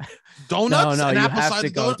 Yeah. Donuts No, and you apple have cider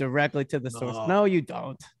to go donut? directly to the source. No. No, you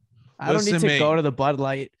don't. I don't Listen need to to me. go to the Bud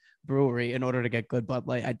Light brewery in order to get good Bud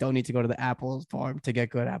Light. I don't need to go to the apple farm to get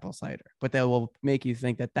good apple cider. But they will make you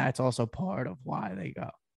think that that's also part of why they go.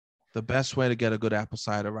 The best way to get a good apple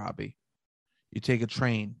cider, Robbie, you take a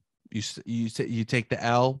train. You take the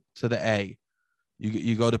L to the A.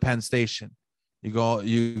 You go to Penn Station. You go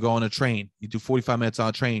on a train. You do 45 minutes on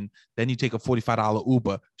a train. Then you take a $45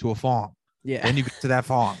 Uber to a farm. Yeah. Then you get to that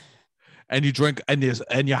farm, and you drink, and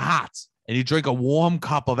you're hot, and you drink a warm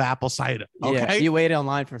cup of apple cider. Okay. Yeah, you wait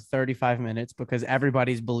online for 35 minutes because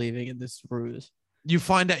everybody's believing in this ruse. You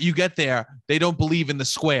find out you get there, they don't believe in the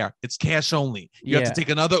square. It's cash only. You have Yeah. to take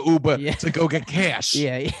another Uber Yeah. to go get cash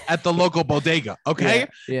Yeah. at the local bodega. Okay.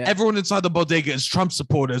 Yeah. Everyone inside the bodega is Trump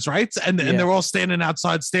supporters, right? And Yeah. they're all standing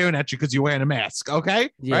outside staring at you because you're wearing a mask.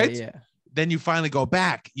 Okay. Yeah. Right. Yeah. Then you finally go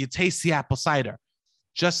back. You taste the apple cider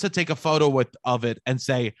just to take a photo of it and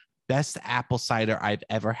say, best apple cider I've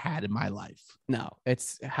ever had in my life. No,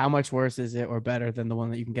 it's how much worse is it or better than the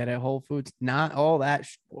one that you can get at Whole Foods? Not all that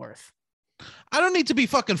worth. I don't need to be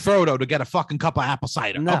fucking Frodo to get a fucking cup of apple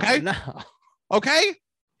cider. No, Okay. No. Okay.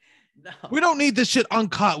 No. We don't need this shit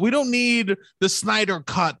uncut. We don't need the Snyder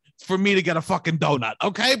cut for me to get a fucking donut.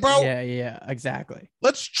 Okay, bro? Yeah. Yeah. Exactly.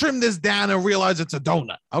 Let's trim this down and realize it's a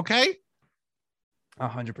donut. Okay.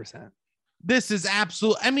 100%. This is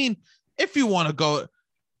absolute. I mean, if you want to go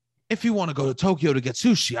to Tokyo to get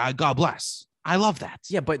sushi, God bless. I love that.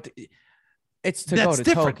 Yeah, but it's to That's go to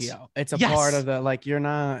different. Tokyo. It's a Yes. part of the, like, you're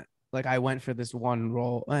not like, I went for this one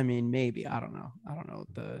roll. I mean, maybe, I don't know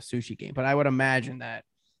the sushi game, but I would imagine that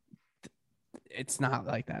it's not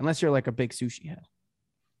like that unless you're like a big sushi head.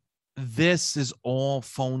 This is all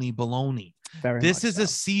phony baloney. This is a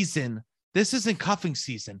season. This isn't cuffing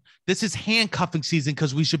season. This is handcuffing season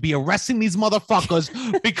because we should be arresting these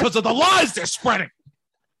motherfuckers because of the lies they're spreading.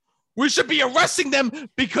 We should be arresting them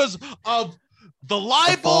because of the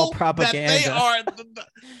libel that they are.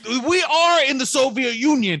 We are in the Soviet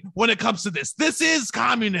Union when it comes to this. This is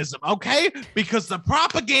communism, okay? Because the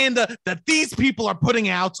propaganda that these people are putting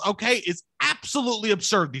out, okay, is absolutely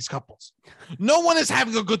absurd, these couples. No one is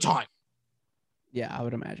having a good time. Yeah, I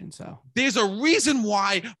would imagine so. There's a reason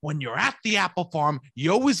why when you're at the apple farm,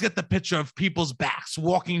 you always get the picture of people's backs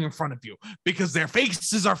walking in front of you because their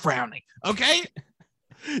faces are frowning, okay?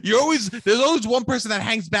 There's always one person that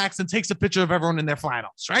hangs back and takes a picture of everyone in their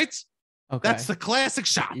flannels, right? Okay. That's the classic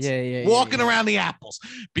shot. Yeah. Walking around the apples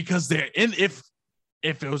because they're in. If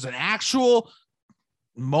it was an actual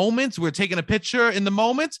moment, we're taking a picture in the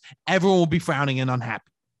moment, everyone will be frowning and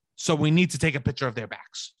unhappy. So we need to take a picture of their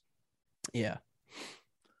backs. Yeah.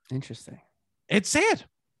 Interesting. It's sad.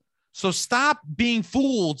 So stop being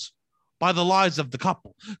fooled by the lies of the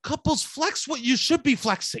couple. Couples flex what you should be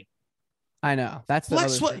flexing. I know. That's the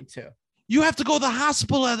Flex other what- thing too. You have to go to the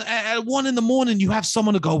hospital at 1 a.m. You have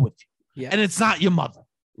someone to go with you, Yeah. and it's not your mother.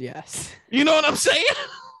 Yes. You know what I'm saying?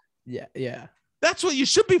 Yeah. That's what you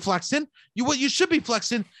should be flexing. What you should be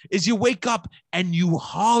flexing is you wake up and you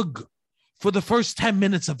hug for the first 10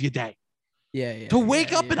 minutes of your day. Yeah. To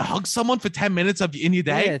wake up and hug someone for 10 minutes in your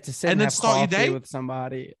day, Yeah, to sit and then have start your coffee day? with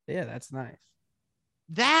somebody. Yeah, that's nice.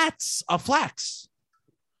 That's a flex.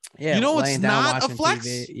 Yeah. You know what's laying down, not a watching flex?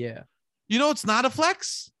 TV. Yeah. You know it's not a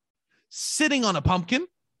flex? Sitting on a pumpkin.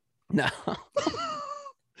 No.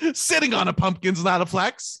 Sitting on a pumpkin's not a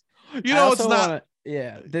flex. You I know it's also not.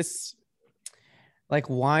 this like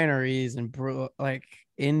wineries and like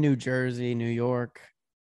in New Jersey, New York.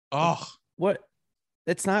 Oh, What?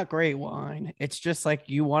 It's not great wine. It's just like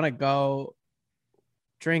you want to go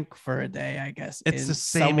drink for a day, I guess. It's the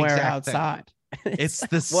same somewhere exact thing. outside. it's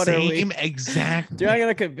the What are we- same exact. You're not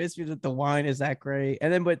gonna convince me that the wine is that great.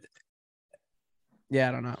 And then, but yeah,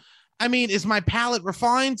 I don't know. I mean, is my palate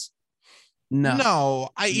refined? No.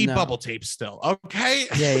 I eat No. bubble tape still. Okay.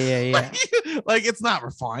 Yeah. Like it's not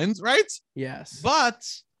refined, right? Yes. But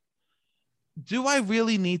do I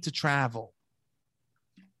really need to travel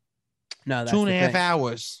No, that's 2.5 the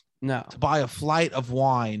hours thing. No. to buy a flight of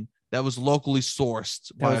wine that was locally sourced?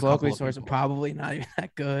 That by was a couple locally of sourced, people? probably not even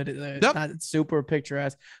that good. It's Yep. not super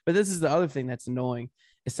picturesque. But this is the other thing that's annoying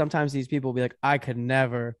is sometimes these people will be like, I don't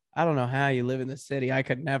know how you live in the city. I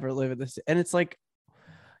could never live in this. And it's like,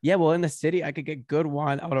 Yeah, well, in the city, I could get good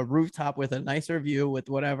wine on a rooftop with a nicer view with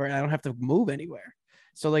whatever, and I don't have to move anywhere.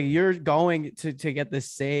 So like you're going to get the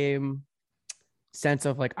same sense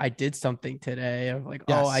of like I did something today, of like,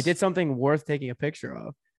 oh, I Yes. did something worth taking a picture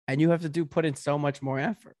of. And you have to put in so much more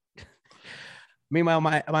effort. Meanwhile,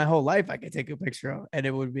 my whole life I could take a picture of and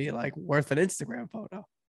it would be like worth an Instagram photo.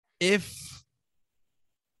 If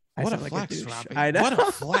I what a sound like flex, douche. Robbie. I know. What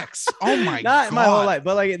a flex. Oh my Not god. my whole life,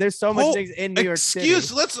 but like there's so much Oh, things in New York City.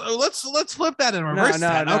 Excuse, let's flip that and reverse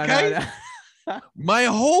that, no, okay? no. My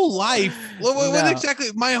whole life, what No. exactly?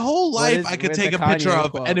 My whole What life, is I could with take the a picture Kanye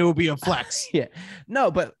of, quote? and it would be a flex. Yeah.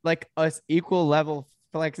 No, but like us equal level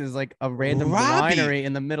flex is like a random Robbie. winery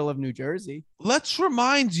in the middle of New Jersey. Let's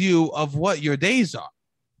remind you of what your days are.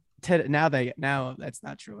 Now that's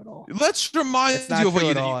not true at all. Let's remind It's not you of what true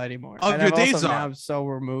you at all anymore. of And your I'm days also are. now so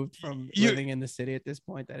removed from You- living in the city at this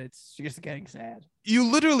point that it's just getting sad. You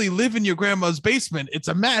literally live in your grandma's basement. It's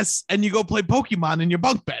a mess, and you go play Pokemon in your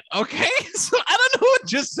bunk bed. Okay, so I don't know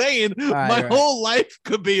what you're saying. right, My right. whole life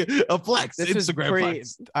could be a flex. This was Instagram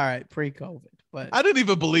flex. all right, pre-COVID, but I don't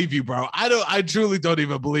even believe you, bro. I truly don't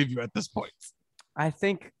even believe you at this point. I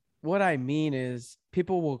think what I mean is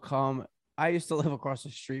people will come. I used to live across the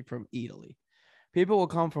street from Italy. People will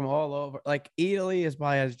come from all over. Like Italy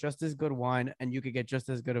has just as good wine, and you could get just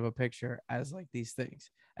as good of a picture as like these things.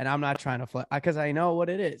 And I'm not trying to flex because I know what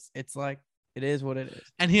it is. It's like it is what it is.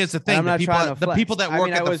 And here's the And thing: I'm not trying to the flex. people that I work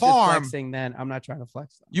mean, at I the was just farm, flexing then. I'm not trying to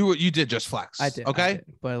flex them. you did just flex. I did. Okay, I did.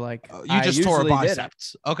 But like you just tore a usually did it. bicep.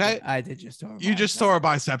 Okay, I did just tore. you just tore a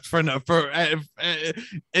bicep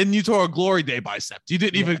and you tore a glory day bicep. You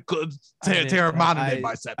didn't Yeah. even tear a modern day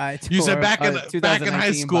bicep. You said back in high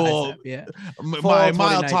 2019 school, bicep, yeah. my Fall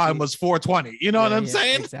mile 2019. time was 420. You know what Yeah, I'm yeah,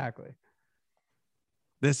 saying? Exactly.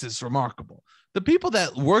 This is remarkable. The people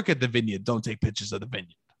that work at the vineyard don't take pictures of the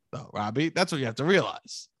vineyard, though, Robbie. That's what you have to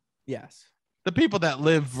realize. Yes. The people that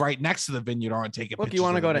live right next to the vineyard aren't taking Look, pictures. you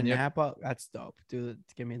want to of the go to vineyard. Napa? That's dope.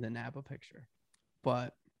 Give me the Napa picture.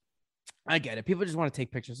 But I get it. People just want to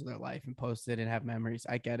take pictures of their life and post it and have memories.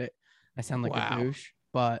 I get it. I sound like Wow. a douche,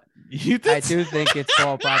 but You I did- do think it's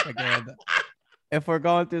all propaganda. If we're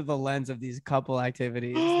going through the lens of these couple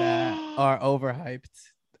activities that are overhyped,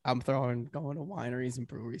 I'm going to wineries and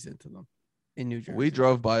breweries into them in New Jersey. We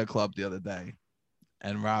drove by a club the other day,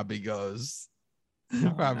 and Robbie goes.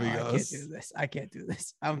 Robbie I can't goes. do this. I can't do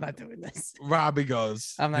this. I'm not doing this. Robbie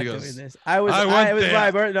goes. I'm not he doing goes, this. I It went was there.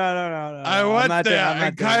 my birthday. No. I I'm went not there, I'm not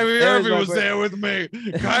and doing it. Kyrie It Irving my was birthday. there with me.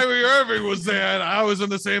 Kyrie Irving was there, and I was in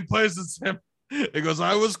the same place as him. He goes,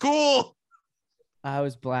 I was cool. I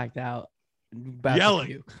was blacked out, about to Yelling.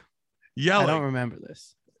 puke. Yelling. I don't remember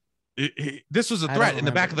this. This was a I threat don't in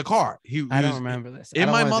the back of the car. He I don't was- remember this. in I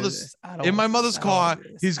don't my wanna do mother's- this. I don't in my wanna do mother's this. I don't wanna car, do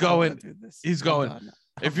this. he's I don't wanna going- do this. he's I'm going, done.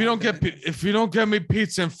 If I'm you not don't doing this. if you don't get me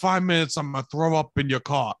pizza in 5 minutes, I'm gonna throw up in your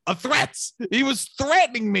car. A threat. He was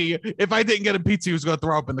threatening me if I didn't get a pizza, he was gonna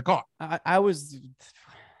throw up in the car. I was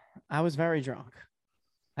very drunk.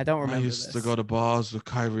 I don't remember I used this. to go to bars with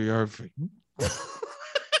Kyrie Irving.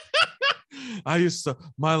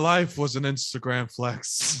 My life was an Instagram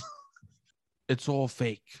flex. It's all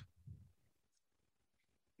fake.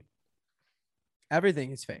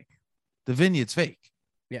 Everything is fake. The vineyard's fake.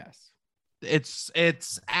 Yes.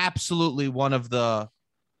 It's absolutely one of the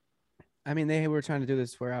I mean, they were trying to do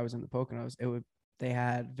this where I was in the Poconos. They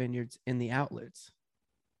had vineyards in the outlets.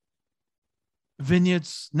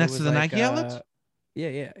 vineyards It next was to the like, Nike outlet.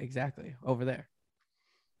 Yeah, exactly. Over there.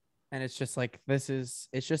 And it's just like, it's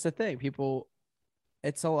just a thing.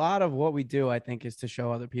 It's a lot of what we do, I think, is to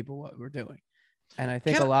show other people what we're doing. And I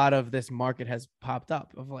think Can a lot of this market has popped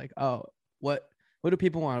up of like, oh, what do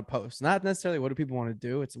people want to post? Not necessarily what do people want to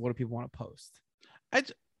do. It's what do people want to post?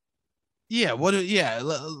 It's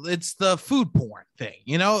the food porn thing,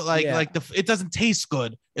 Yeah. it doesn't taste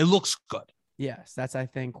good, it looks good. Yes, that's, I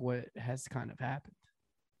think, what has kind of happened.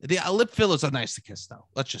 The lip fillers are nice to kiss, though.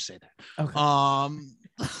 Let's just say that.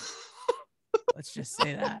 Okay. Let's just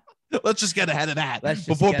say that. Let's just get ahead of that Let's just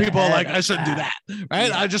before get people are ahead like, of I shouldn't do that. that, right?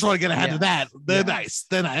 Yeah. I just want to get ahead of that. Yes. They're Yes. nice.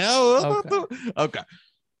 Then Okay.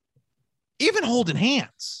 Even holding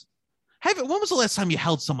hands. When was the last time you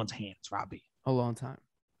held someone's hands, Robbie? A long time.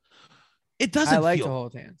 It doesn't I like feel. to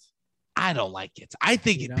hold hands. I don't like it. I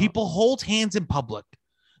think You don't? people hold hands in public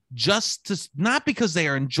just to not because they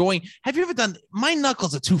are enjoying. Have you ever done? My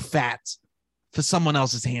knuckles are too fat for someone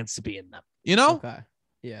else's hands to be in them. You know, Okay.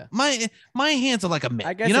 Yeah. my hands are like a mitt.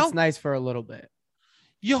 I guess you know, it's nice for a little bit.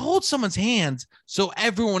 you hold someone's hand so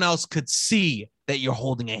everyone else could see that you're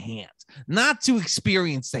holding a hand, not to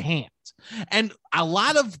experience the hand. And a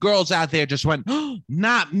lot of girls out there just went, oh,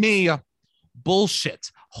 not me.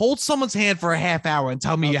 Bullshit. Hold someone's hand for a half hour and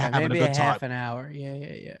tell me you're Okay, having a maybe good a time. half an hour.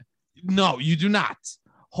 Yeah. No, you do not.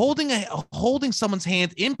 Holding someone's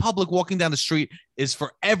hand in public walking down the street is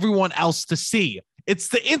for everyone else to see. It's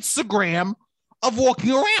the Instagram of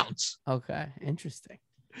walking around. Okay, interesting.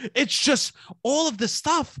 It's just all of this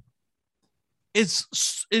stuff is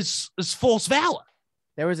false valor.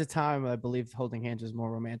 There was a time I believed holding hands was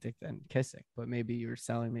more romantic than kissing, but maybe you were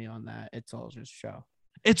selling me on that. It's all just show.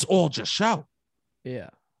 It's all just show. Yeah.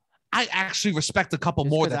 I actually respect a couple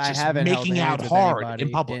Just more 'cause that's I just haven't held making out hands with hard anybody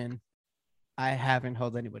in public. I haven't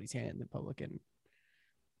held anybody's hand in public in,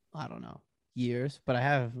 I don't know, years, but I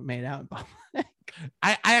have made out in public.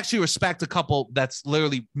 I actually respect a couple that's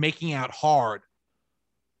literally making out hard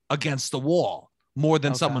against the wall more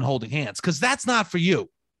than Okay. someone holding hands, because that's not for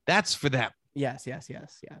you. That's for them. Yes.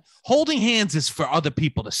 Holding hands is for other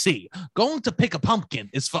people to see. Going to pick a pumpkin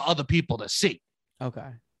is for other people to see.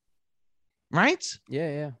 Okay. Right?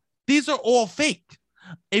 Yeah. These are all fake.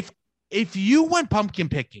 If you went pumpkin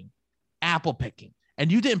picking, apple picking,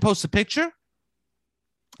 and you didn't post a picture,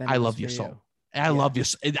 Then I it was love your for soul. you.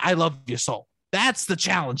 I love your soul. That's the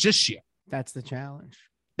challenge this year. That's the challenge.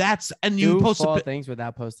 And you Do post fall things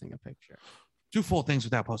without posting a picture. do full things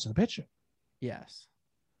without posting a picture. Yes.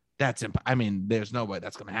 There's no way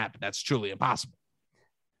that's going to happen. That's truly impossible.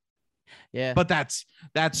 Yeah. But that's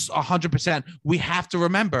 100%. We have to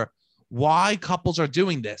remember why couples are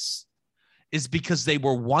doing this is because they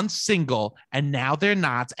were once single and now they're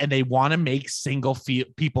not, and they want to make single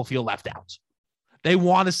people feel left out. They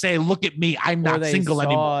want to say, "Look at me, I'm not single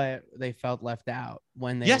anymore." They felt left out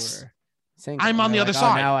when they Yes. were single. I'm on the They're other like,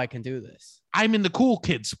 side. now I can do this. I'm in the cool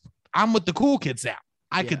kids. I'm with the cool kids now.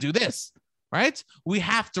 I could Yeah. do this, right? We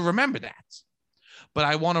have to remember that. But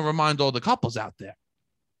I want to remind all the couples out there,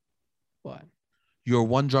 What? you're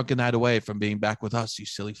one drunken night away from being back with us, you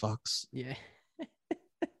silly fucks. Yeah.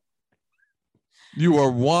 You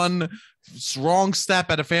are one wrong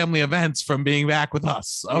step at a family event from being back with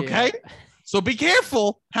us, okay? Yeah. So be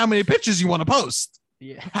careful how many pictures you want to post.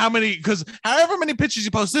 Yeah. Because however many pictures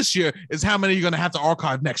you post this year is how many you're going to have to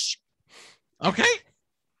archive next year. Okay?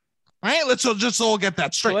 All right, let's just all get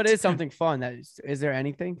that straight. What is something fun? Is there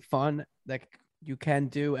anything fun that you can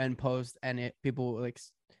do and post and people like,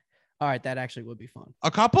 all right, that actually would be fun.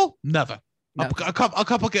 A couple? Never. No. A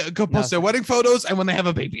couple could post their Nothing. wedding photos and when they have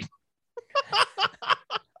a baby.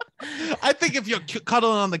 I think if you're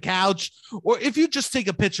cuddling on the couch, or if you just take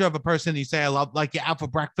a picture of a person and you say, I love, like you're out for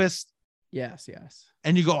breakfast Yes.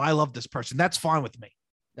 and you go, I love this person. That's fine with me.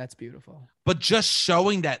 That's beautiful. But just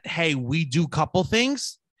showing that, hey, we do couple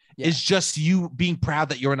things Yeah. is just you being proud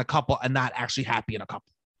that you're in a couple and not actually happy in a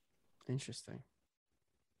couple. Interesting.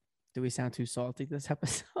 Do we sound too salty this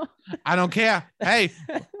episode? I don't care. Hey,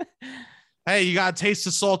 you got to taste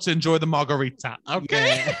the salt to enjoy the margarita.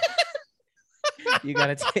 Okay. Yeah. You got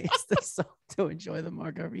to taste the salt to enjoy the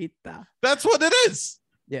margarita. That's what it is.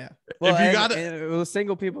 Yeah. Well, you and, got it- and with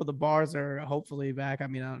single people, the bars are hopefully back. I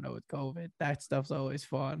mean, I don't know with COVID. That stuff's always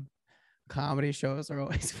fun. Comedy shows are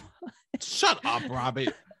always fun. Shut up, Robbie.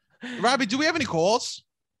 Robbie, do we have any calls?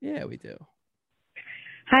 Yeah, we do.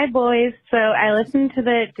 Hi, boys. So I listened to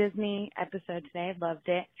the Disney episode today. I loved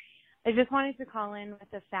it. I just wanted to call in with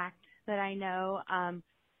the fact that I know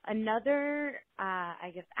another,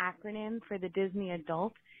 acronym for the Disney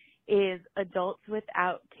adult is Adults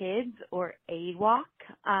Without Kids, or AWOC,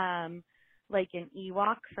 like an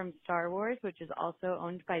Ewok from Star Wars, which is also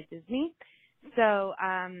owned by Disney. So,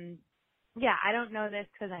 I don't know this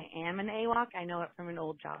because I am an AWOC. I know it from an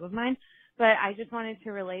old job of mine. But I just wanted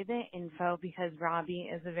to relay the info because Robbie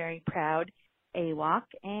is a very proud AWOC,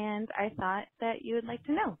 and I thought that you would like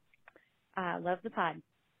to know. Love the pod.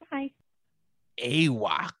 Bye.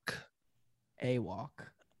 AWOC. AWOC.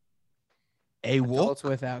 AWOC. Adults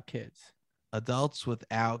without kids. Adults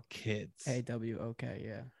without kids. AWOK,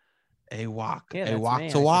 yeah. AWOC. Yeah, that's AWOC me,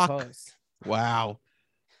 to I walk. suppose. Wow.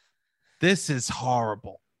 This is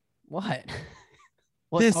horrible. What?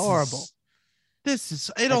 What's This horrible? It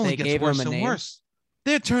That only they gets gave worse him a and name? worse.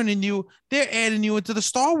 They're adding you into the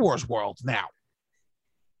Star Wars world now.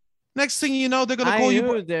 Next thing you know, they're going to call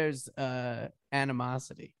you. There's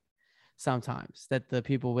animosity sometimes that the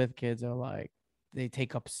people with kids are like, they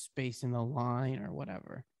take up space in the line or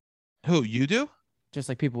whatever. Who, you do? Just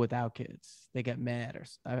like people without kids, they get mad.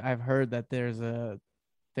 I've heard that there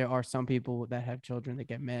are some people that have children that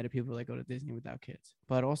get mad at people that go to Disney without kids.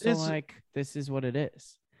 But also, this is what it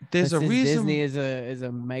is. There's a reason. Disney is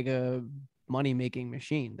a mega money-making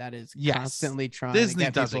machine that is constantly trying Disney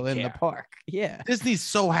to get people doesn't in the care. park. Yeah. Disney's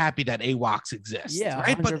so happy that AWOCs exist. Yeah,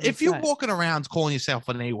 Right. But if you're 100%. walking around calling yourself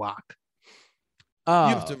an AWOC, You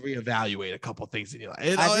have Oh, to reevaluate a couple things in your life.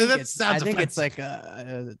 It, I think that it's sounds offensive.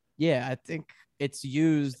 like yeah, I think it's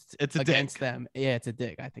used It's a against dig. them. Yeah, it's a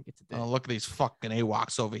dig. I think it's a dig. Oh, look at these fucking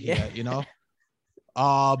AWOCs over Yeah. here, you know?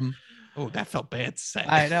 Oh, that felt bad to say.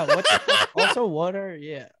 I know. What the fuck? Also, water,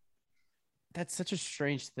 yeah. That's such a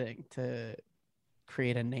strange thing to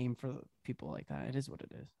create a name for people like that. It is what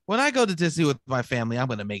it is. When I go to Disney with my family, I'm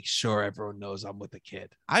gonna make sure everyone knows I'm with a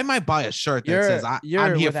kid. I might buy a shirt that says I'm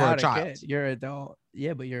here for a without child. kid. You're an adult.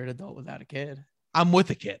 Yeah, but you're an adult without a kid. I'm with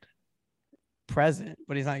a kid. Present,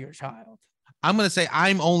 but he's not your child. I'm gonna say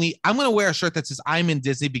I'm gonna wear a shirt that says I'm in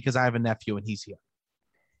Disney because I have a nephew and he's here.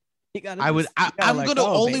 You gotta I'm gonna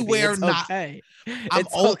only baby. wear It's not okay. I'm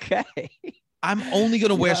It's o- okay. I'm only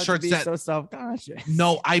gonna You wear have to shirts be that so self-conscious.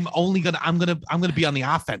 no, I'm gonna be on the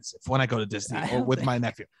offensive when I go to Disney I or don't with think- my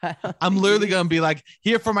nephew. I don't I'm think literally you- gonna be like,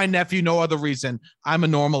 here for my nephew, no other reason. I'm a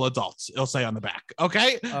normal adult. It'll say on the back.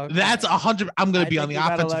 Okay. Okay. That's 100. I'm gonna I be on think the you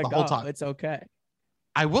gotta offensive let the whole go. time. It's okay.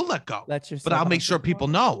 I will let go, Let yourself. but I'll make have sure some people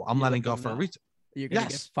fun. know I'm You letting let go them for a know. reason. You're gonna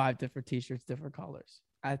Yes. get 5 different T-shirts, different colors.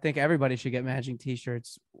 I think everybody should get matching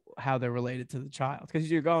T-shirts how they're related to the child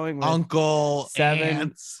because you're going with Uncle,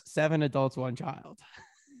 aunts. 7 adults, 1 child.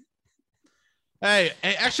 Hey,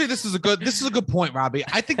 actually, this is a good point, Robbie.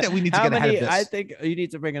 I think that we need to How get ahead many? of this. I think you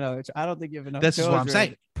need to bring another. I don't think you have enough. This is what I'm children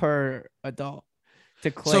saying. Per adult to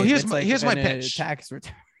claim. So here's It's my- like here's my in a pitch. Tax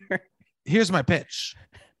return. Here's my pitch.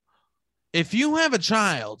 If you have a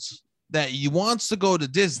child that you wants to go to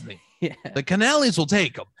Disney, Yeah. the Canellis will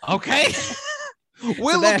take them. Okay.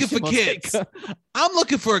 We're looking for Sebastian will take kids. 'em. I'm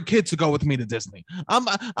looking for a kid to go with me to Disney.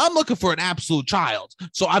 I'm looking for an absolute child,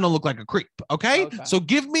 so I don't look like a creep. Okay. Okay. So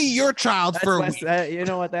give me your child That's for a less, week. you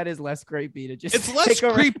know what? That is less creepy to just. It's less take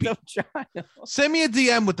a creepy. random child. Send me a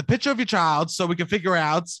DM with the picture of your child so we can figure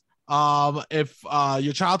out if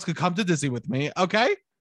your child could come to Disney with me. Okay.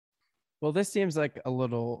 Well, this seems like a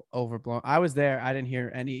little overblown. I was there. I didn't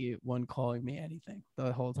hear anyone calling me anything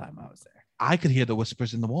the whole time I was there. I could hear the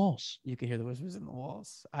whispers in the walls. You could hear the whispers in the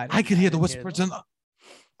walls. I could hear the didn't whispers them. in the.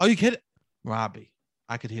 Oh, you kidding, Robbie?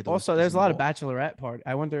 I could hear the. Also, whispers there's in a lot the of walls. bachelorette party.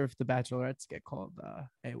 I wonder if the bachelorettes get called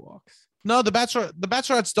AWOCs. No, the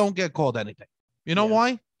bachelorettes don't get called anything. You know Yeah.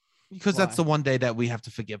 why? Because that's Why? the one day that we have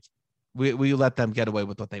to forgive. We let them get away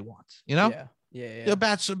with what they want. You know, Yeah. your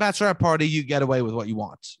bachelorette party, you get away with what you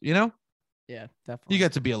want. You know, Yeah, definitely. you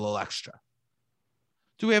get to be a little extra.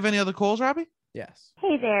 Do we have any other calls, Robbie? Yes.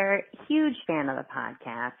 Hey there, huge fan of the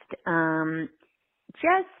podcast.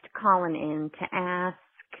 Just calling in to ask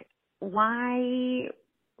why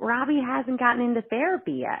Robbie hasn't gotten into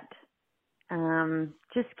therapy yet.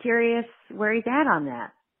 Just curious where he's at on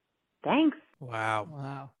that. Thanks. Wow.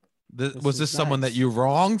 Wow. Was is this someone nice. that you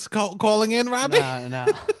wronged calling in, Robbie? No.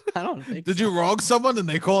 I don't think Did so. you wrong someone and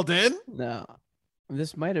they called in? No.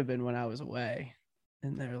 This might have been when I was away.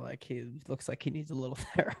 And they're like, he looks like he needs a little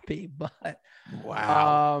therapy. But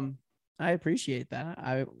Wow. I appreciate that.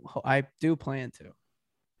 I do plan to.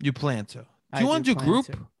 You plan to. Do I you want to do plan group?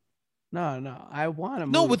 to. No. I want to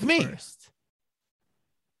No, move with me. first.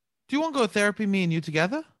 Do you want to go to therapy, me and you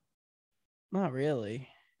together? Not really.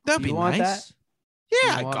 That'd Do be you want nice. that?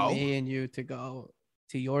 Yeah, You I'd want go. me and you to go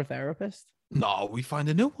to your therapist? No, we find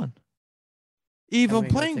a new one. And Even we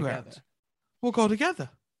go playing together? grounds. We'll go together.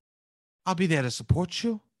 I'll be there to support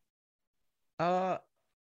you. I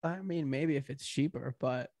mean, maybe if it's cheaper,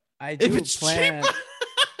 but I do If it's plan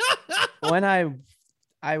cheaper. when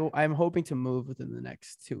I'm hoping to move within the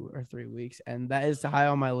next 2 or 3 weeks, and that is high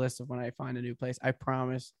on my list of when I find a new place. I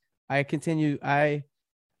promise. I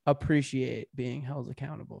appreciate being held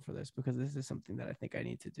accountable for this because this is something that I think I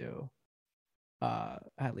need to do,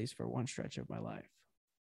 at least for one stretch of my life.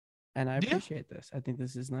 And I Yeah. appreciate this. I think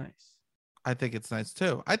this is nice. I think it's nice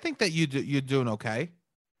too. I think that you're doing okay.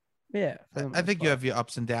 Yeah. for the I most think you part. have your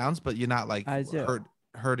ups and downs, but you're not like I do.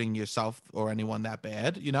 hurting yourself or anyone that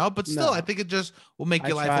bad, you know. But still, No. I think it just will make I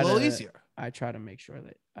your life try a little to- easier. I try to make sure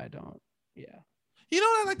that I don't. Yeah. You know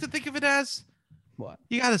what I like to think of it as? What?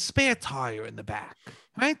 You got a spare tire in the back,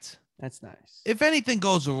 right? That's nice. If anything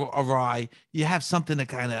goes awry, you have something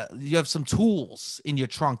to you have some tools in your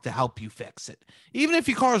trunk to help you fix it. Even if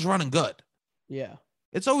your car is running good, Yeah.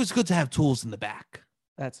 it's always good to have tools in the back.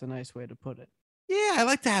 That's a nice way to put it. Yeah, I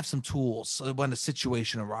like to have some tools so when a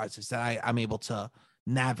situation arises that I'm able to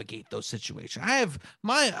navigate those situations. I have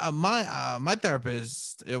my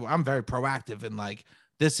therapist. I'm very proactive in like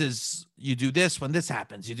this is you do this when this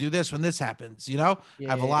happens. You do this when this happens. You know, I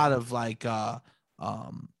have a lot of like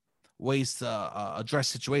ways to address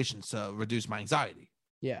situations to reduce my anxiety.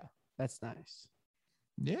 Yeah. That's nice.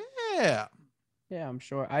 Yeah. Yeah, I'm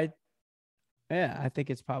sure. I think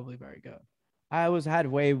it's probably very good. I had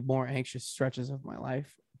way more anxious stretches of my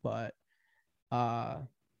life, but yeah,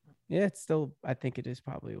 it's still, I think it is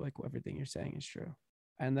probably like everything you're saying is true.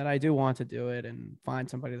 And that I do want to do it and find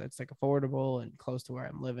somebody that's like affordable and close to where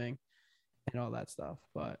I'm living and all that stuff.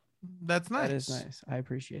 But That's nice. that is nice. I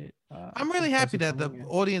appreciate it. I'm really happy that the calling in.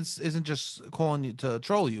 audience isn't just calling you to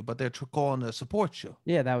troll you, but they're calling to support you.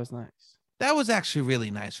 Yeah, that was nice. That was actually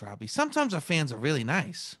really nice, Robbie. Sometimes our fans are really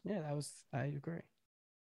nice Yeah, I agree.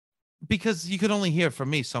 because you could only hear it from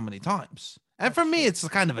me so many times. And for me, it's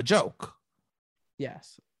kind of a joke,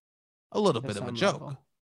 Yes. a little to bit of a some joke, level.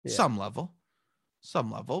 Yeah. some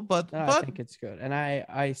level, but, No, I but think it's good. And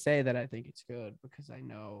I say that I think it's good because I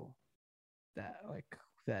know that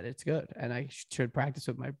that it's good and I should practice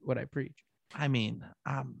with what I preach. I mean,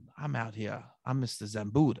 I'm out here. I'm Mr. Zen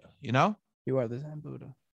Buddha, you know? You are the Zen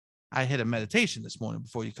Buddha. I hit a meditation this morning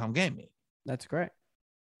before you come get me. That's great.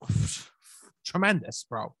 Tremendous,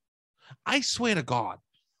 bro. I swear to God,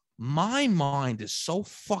 my mind is so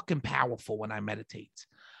fucking powerful when I meditate.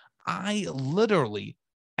 I literally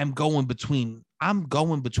am going between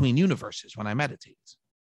universes when I meditate.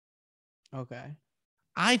 Okay.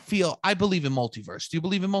 I believe in multiverse. Do you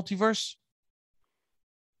believe in multiverse?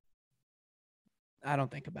 I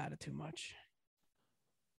don't think about it too much.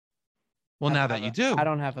 Well, I now don't that have you a- do. I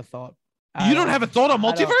don't have a thought. You don't have a thought on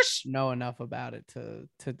I don't multiverse? know enough about it to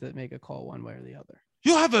make a call one way or the other.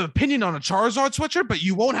 You'll have an opinion on a Charizard sweatshirt, but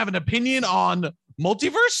you won't have an opinion on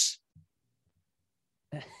multiverse?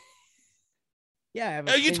 Yeah. I have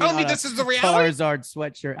Are you opinion telling me on a this is the reality? Charizard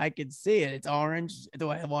sweatshirt. I can see it. It's orange. Do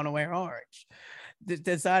I want to wear orange?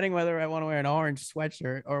 Deciding whether I want to wear an orange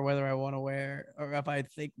sweatshirt or whether I want to wear, or if I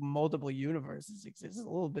think multiple universes exist, is a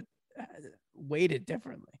little bit weighted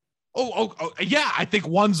differently. Oh, yeah. I think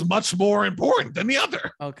one's much more important than the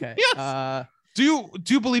other. Okay. Yes. Do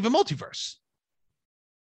you believe in multiverse?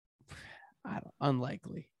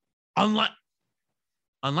 Unlikely.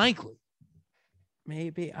 Unlikely.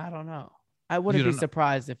 Maybe. I don't know. I wouldn't be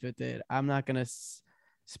surprised if it did. I'm not going to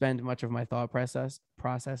spend much of my thought process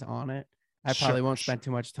on it. I probably won't spend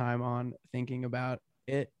too much time on thinking about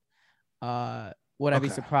it. Would I be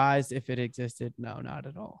surprised if it existed? No, not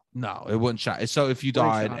at all. No, it wouldn't shock. So if you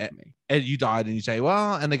Wouldn't died shock me. and you say,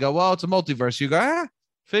 well, and they go, well, it's a multiverse. You go,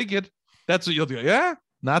 figured. That's what you'll do. Yeah.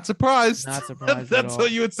 Not surprised. Not surprised at That's all.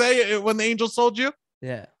 what you would say when the angel sold you.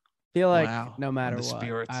 Yeah. Feel like Wow. no matter And the what,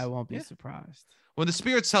 spirits. I won't be surprised. When the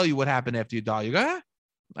spirits tell you what happened after you die, you go,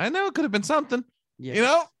 I know it could have been something. Yeah. You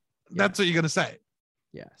know, that's what you're going to say.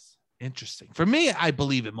 Yes. Interesting. For me, I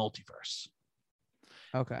believe in multiverse,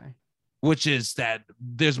 Okay. which is that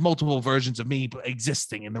there's multiple versions of me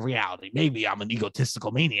existing in the reality. Maybe I'm an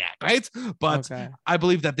egotistical maniac, right? But Okay. I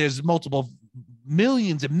believe that there's multiple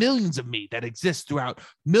millions and millions of me that exist throughout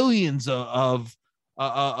millions of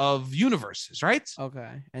universes, right?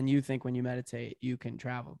 Okay. And you think when you meditate, you can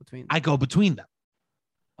travel between them. I go between them.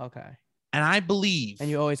 Okay. And I believe. And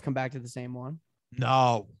you always come back to the same one?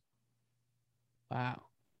 No, Wow.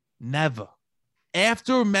 never.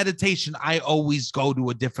 After meditation, I always go to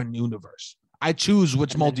a different universe. I choose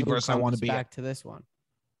which And then who multiverse I want to comes be in. back to this one.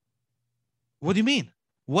 What do you mean?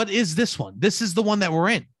 What is this one? This is the one that we're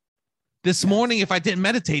in. This morning, if I didn't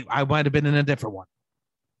meditate, I might have been in a different one.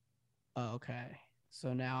 Okay.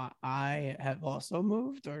 So now I have also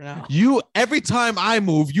moved or no? Every time I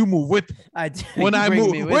move, you move with me. I do. When You I bring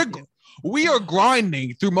move, me with you. we are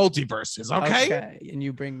grinding through multiverses, okay? And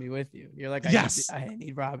you bring me with you. You're like, Yes. I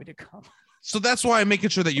need Robbie to come. So that's why I'm making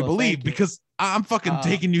sure that you Well, believe, thank you. because I'm fucking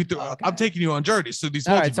taking you through. Okay. I'm taking you on journeys through these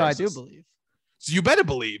All multiverses. right, so I do believe. So you better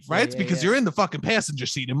believe, right? Yeah, Because yeah. you're in the fucking passenger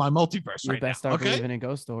seat in my multiverse You right best now. start Okay. believing in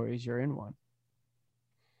ghost stories. You're in one.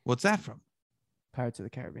 What's that from? Pirates of the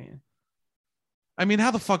Caribbean. I mean, how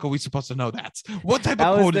the fuck are we supposed to know that? What type That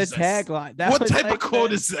of was quote the is this? tagline. That What was type like of quote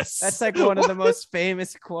the- is this? That's like one of the most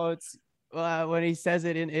famous quotes when he says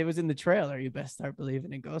it. It was in the trailer. You best start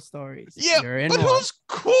believing in ghost stories. Yeah, You're in but one. who's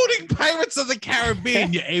quoting Pirates of the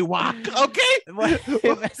Caribbean, you AWOC? Okay?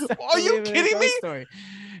 You best start Are you believing in kidding ghost me? Story.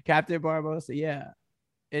 Captain Barbosa. Yeah,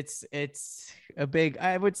 it's a big.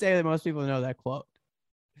 I would say that most people know that quote.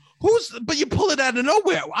 But you pull it out of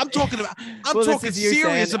nowhere. I'm talking about. I'm Well, this talking is you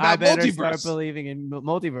serious saying, about I better start multiverse. believing in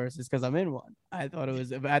multiverses because I'm in one. I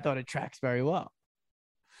thought it tracks very well.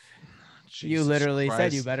 You Jesus literally said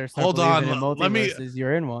Christ. you better start Hold believing on, in let me- multiverses.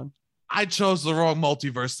 You're in one. I chose the wrong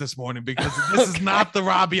multiverse this morning because this is Okay. not the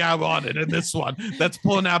Robbie I wanted in this one. That's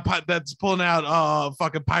pulling out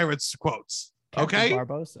fucking pirates quotes. Captain Okay,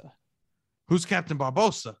 Barbosa, who's Captain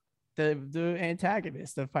Barbosa? the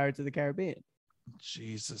antagonist of Pirates of the Caribbean,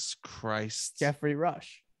 Jesus Christ. Jeffrey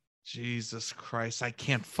Rush. Jesus Christ, I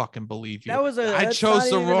can't fucking believe you. That was I chose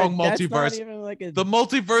the wrong multiverse. The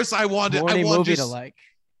multiverse I wanted. I wanted movie you to like.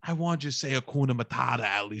 I wanted you to say Hakuna Matata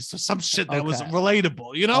at least, or some shit that was Okay.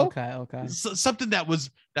 relatable. You know, Okay. something that was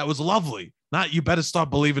lovely. Not you better start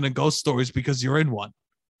believing in ghost stories because you're in one.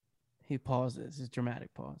 He pauses. His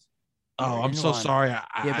dramatic pause. Oh, You're I'm in so one. sorry.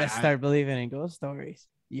 You better start believing in ghost stories.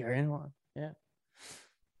 You're in one. Yeah.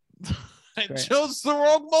 I Great. chose the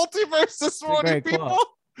wrong multiverse this a morning, great people.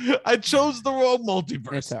 I chose the wrong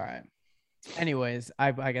multiverse. It's all right. Anyways,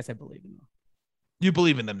 I guess I believe in them. You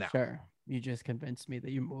believe in them now. Sure. You just convinced me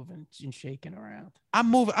that you're moving and shaking around.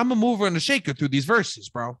 I'm a mover and a shaker through these verses,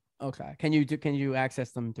 bro. Okay. Can you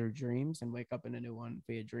access them through dreams and wake up in a new one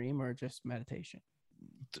via dream or just meditation?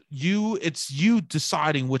 It's you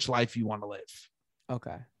deciding which life you want to live.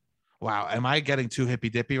 Okay. Wow. Am I getting too hippy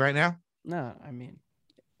dippy right now? No, I mean,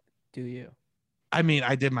 do you? I mean,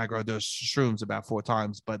 I did micro those shrooms about 4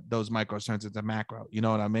 times, but those micros turns into macro. You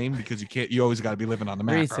know what I mean? Because you always got to be living on the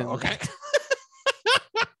macro. Recently. Okay.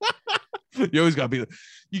 You always got to be,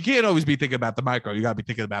 you can't always be thinking about the micro. You got to be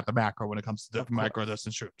thinking about the macro when it comes to the micro dose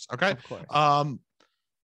and shrooms. Okay. Of course.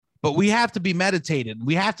 But we have to be meditated.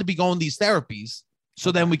 We have to be going these therapies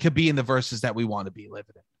so then we could be in the verses that we want to be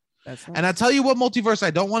living in. That's nice. And I tell you what multiverse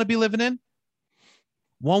I don't want to be living in.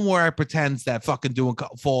 One where I pretend that fucking doing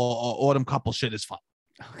fall or autumn couple shit is fun.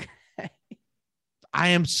 Okay. I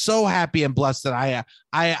am so happy and blessed that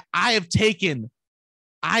I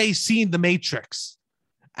seen the Matrix,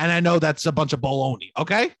 and I know that's a bunch of baloney.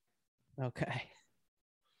 Okay. Okay.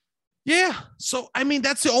 Yeah. So, I mean,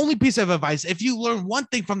 that's the only piece of advice. If you learn one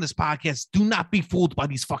thing from this podcast, do not be fooled by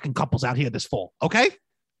these fucking couples out here this fall. Okay.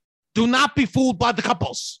 Do not be fooled by the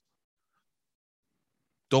couples.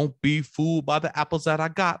 Don't be fooled by the apples that I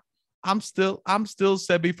got. I'm still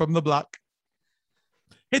Sebi from the block.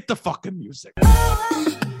 Hit the fucking music.